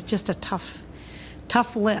 it's just a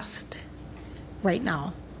tough list right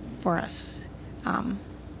now for us.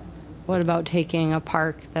 What about taking a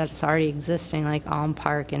park that's already existing, like Alm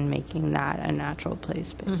Park, and making that a natural play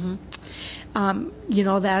space? You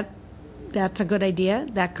know, that's a good idea.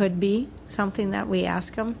 That could be something that we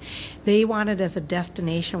ask them. They want it as a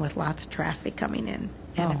destination with lots of traffic coming in.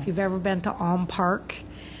 And if you've ever been to Alm Park,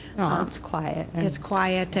 it's quiet. It's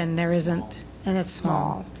quiet, and there isn't, and it's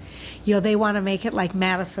small. You know, they want to make it like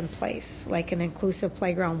Madison Place, like an inclusive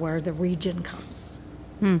playground where the region comes.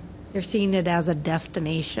 They're seeing it as a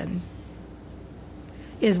destination,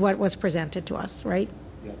 is what was presented to us, right?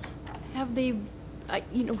 Yes. Have they,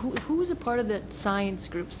 you know, who's a part of that science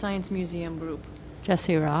group, science museum group?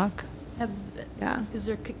 Jesse Rock? Yeah.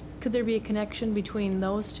 Could there be a connection between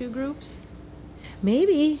those two groups?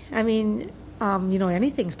 Maybe. I mean, you know,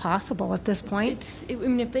 anything's possible at this point. I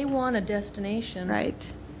mean, if they want a destination,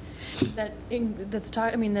 Right. that's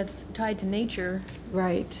tied to nature.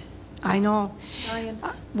 Right. I know.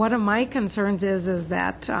 Science. One of my concerns is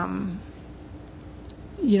that,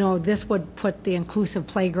 you know, this would put the inclusive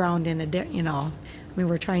playground in you know, I mean,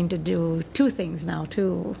 we're trying to do 2 things now,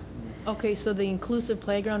 too. Okay, so the inclusive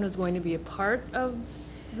playground is going to be a part of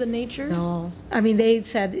the nature? No. I mean, they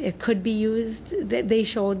said it could be used. They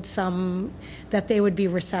showed some, that they would be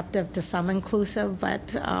receptive to some inclusive,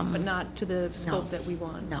 but not to the scope that we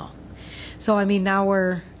want. no. So, I mean,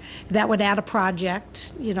 now that would add a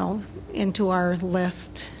project, you know, into our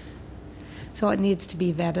list. So it needs to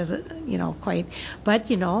be vetted, you know, but,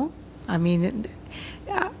 you know, I mean,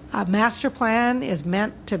 a master plan is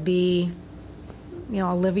meant to be, you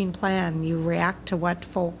know, a living plan. You react to what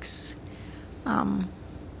folks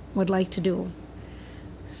would like to do.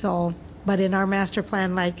 So, but in our master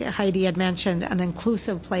plan, like Heidi had mentioned, an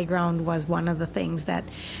inclusive playground was one of the things that,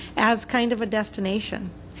 as kind of a destination.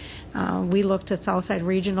 We looked at Southside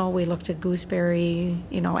Regional, we looked at Gooseberry,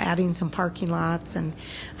 you know, adding some parking lots, and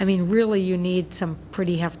I mean, really, you need some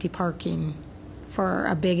pretty hefty parking for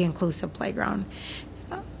a big inclusive playground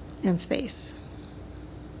and space.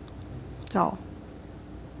 So.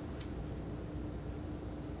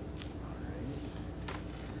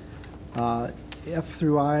 F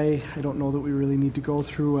through I don't know that we really need to go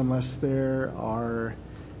through unless there are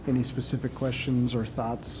any specific questions or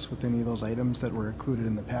thoughts with any of those items that were included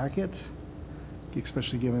in the packet,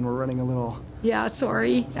 especially given we're running a little... Yeah,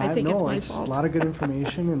 sorry. I think it's my it's fault. a lot of good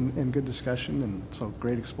information and good discussion, and so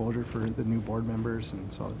great exposure for the new board members,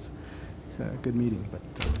 and so it's a good meeting. But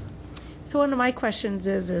So one of my questions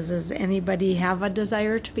is does anybody have a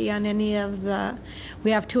desire to be on any of the,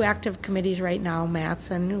 we have 2 active committees right now,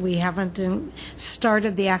 Matson. We haven't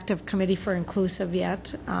started the active committee for inclusive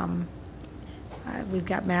yet. We've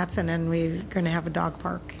got Matson, and we're going to have a dog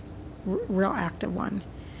park, real active one.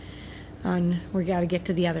 And we got to get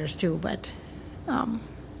to the others too, but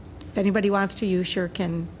if anybody wants to, you sure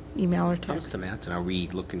can email or Comes text. to Matson, are we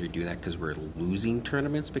looking to do that because we're losing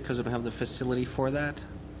tournaments because we don't have the facility for that?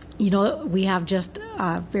 You know, we have just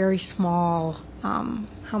a very small,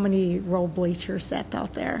 how many row bleachers set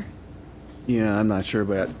out there? Yeah, I'm not sure,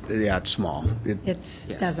 but yeah, it's small. It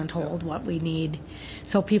Yeah. doesn't hold what we need.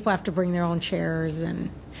 So people have to bring their own chairs,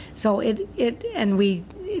 and so and we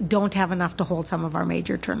don't have enough to hold some of our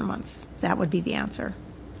major tournaments. That would be the answer.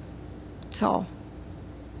 So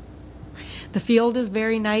the field is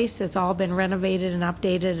very nice. It's all been renovated and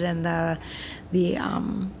updated, and the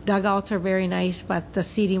dugouts are very nice, but the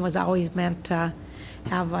seating was always meant to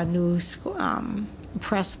have a new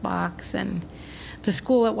press box, and the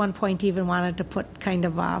school at one point even wanted to put kind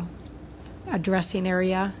of a dressing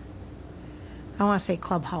area. I don't want to say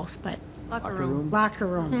clubhouse, but Locker room. locker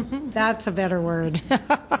room. That's a better word.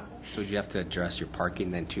 So do you have to address your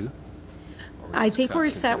parking then too? Or I just think we're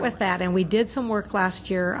set consider with it? that, and we did some work last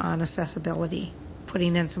year on accessibility,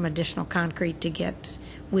 putting in some additional concrete to get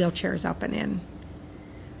wheelchairs up and in.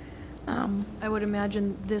 I would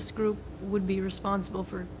imagine this group would be responsible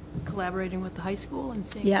for collaborating with the high school and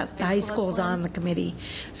seeing. Yes, what the high has school's on planned. the committee.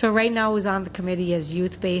 So right now who's on the committee is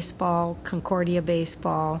youth baseball, Concordia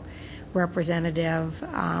baseball representative,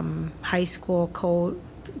 high school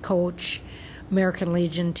coach, American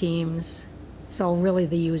Legion teams. So really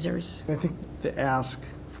the users. I think the ask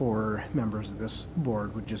for members of this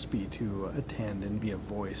board would just be to attend and be a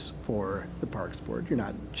voice for the Parks Board. You're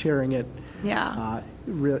not chairing it. Yeah.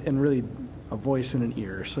 And really a voice and an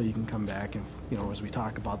ear, so you can come back and, as we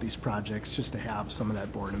talk about these projects, just to have some of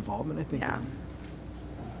that board involvement, I think Yeah. would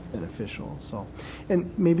be beneficial. So,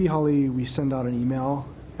 and maybe, Holly, we send out an email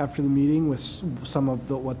after the meeting with some of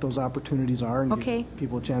what those opportunities are, and Okay. give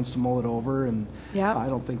people a chance to mull it over. And Yep. I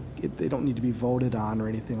don't think they don't need to be voted on or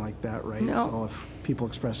anything like that, right? No. So if people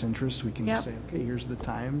express interest, we can just say, Yep. okay, here's the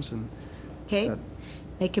times, and Okay, set-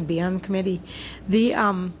 they could be on the committee. The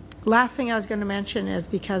last thing I was going to mention is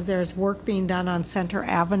because there's work being done on Center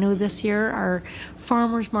Avenue this year, our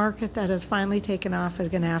farmers market that has finally taken off is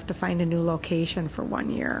going to have to find a new location for 1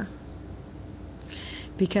 year.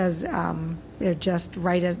 Because they're just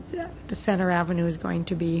right at the Center Avenue is going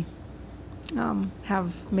to be,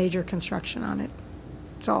 have major construction on it.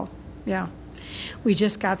 So, yeah. We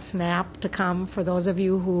just got SNAP to come, for those of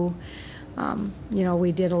you who,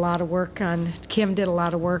 we did a lot of work on, Kim did a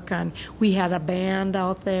lot of work on, we had a band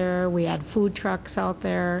out there, we had food trucks out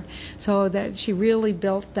there, so that she really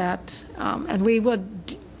built that, and we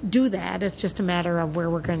would do that, it's just a matter of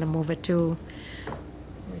where we're going to move it to.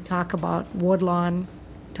 We talk about Woodlawn,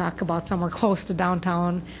 talk about somewhere close to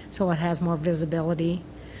downtown, so it has more visibility.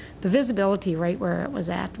 The visibility right where it was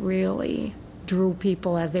at really drew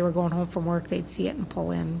people as they were going home from work, they'd see it and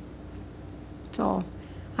pull in. So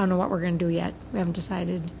I don't know what we're going to do yet. We haven't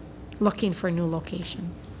decided. Looking for a new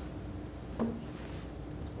location.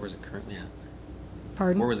 Where's it currently at?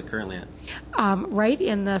 Pardon? Where was it currently at? Right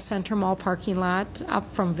in the Center Mall parking lot, up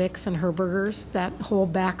from Vic's and Herberger's, that whole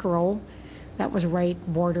back row, that was right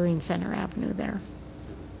bordering Center Avenue there.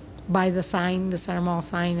 By the sign, the Center Mall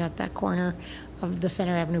sign at that corner of the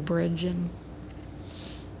Center Avenue Bridge. And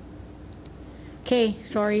okay,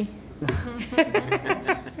 sorry.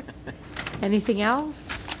 Anything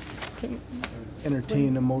else? Okay.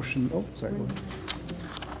 entertain a motion. Oh, sorry. go ahead.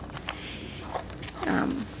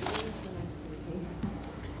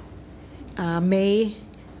 May,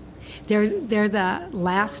 they're the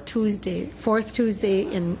last Tuesday, fourth Tuesday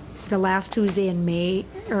in, the last Tuesday in May,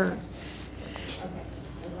 or,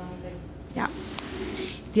 yeah.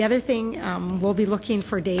 The other thing, we'll be looking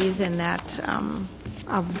for days in that,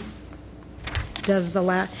 does the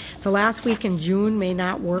last week in June may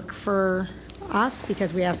not work for us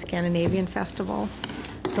because we have Scandinavian Festival.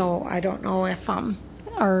 So I don't know if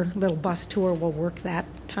our little bus tour will work that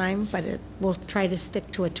time, but we'll try to stick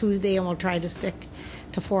to a Tuesday, and we'll try to stick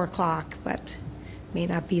to 4 o'clock, but may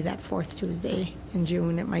not be that fourth Tuesday in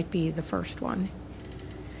June. It might be the first one.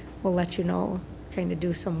 We'll let you know, kind of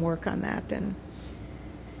do some work on that. And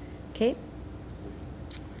okay.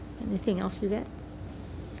 Anything else you got?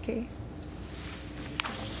 Okay.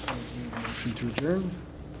 Motion to adjourn.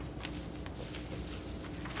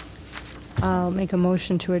 I'll make a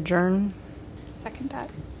motion to adjourn. Second that.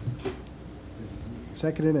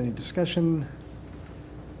 Seconded. Any discussion?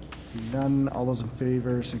 Seeing none. All those in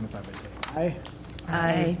favor signify by saying Aye.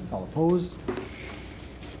 Aye. All opposed?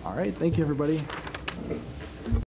 All right, thank you, everybody.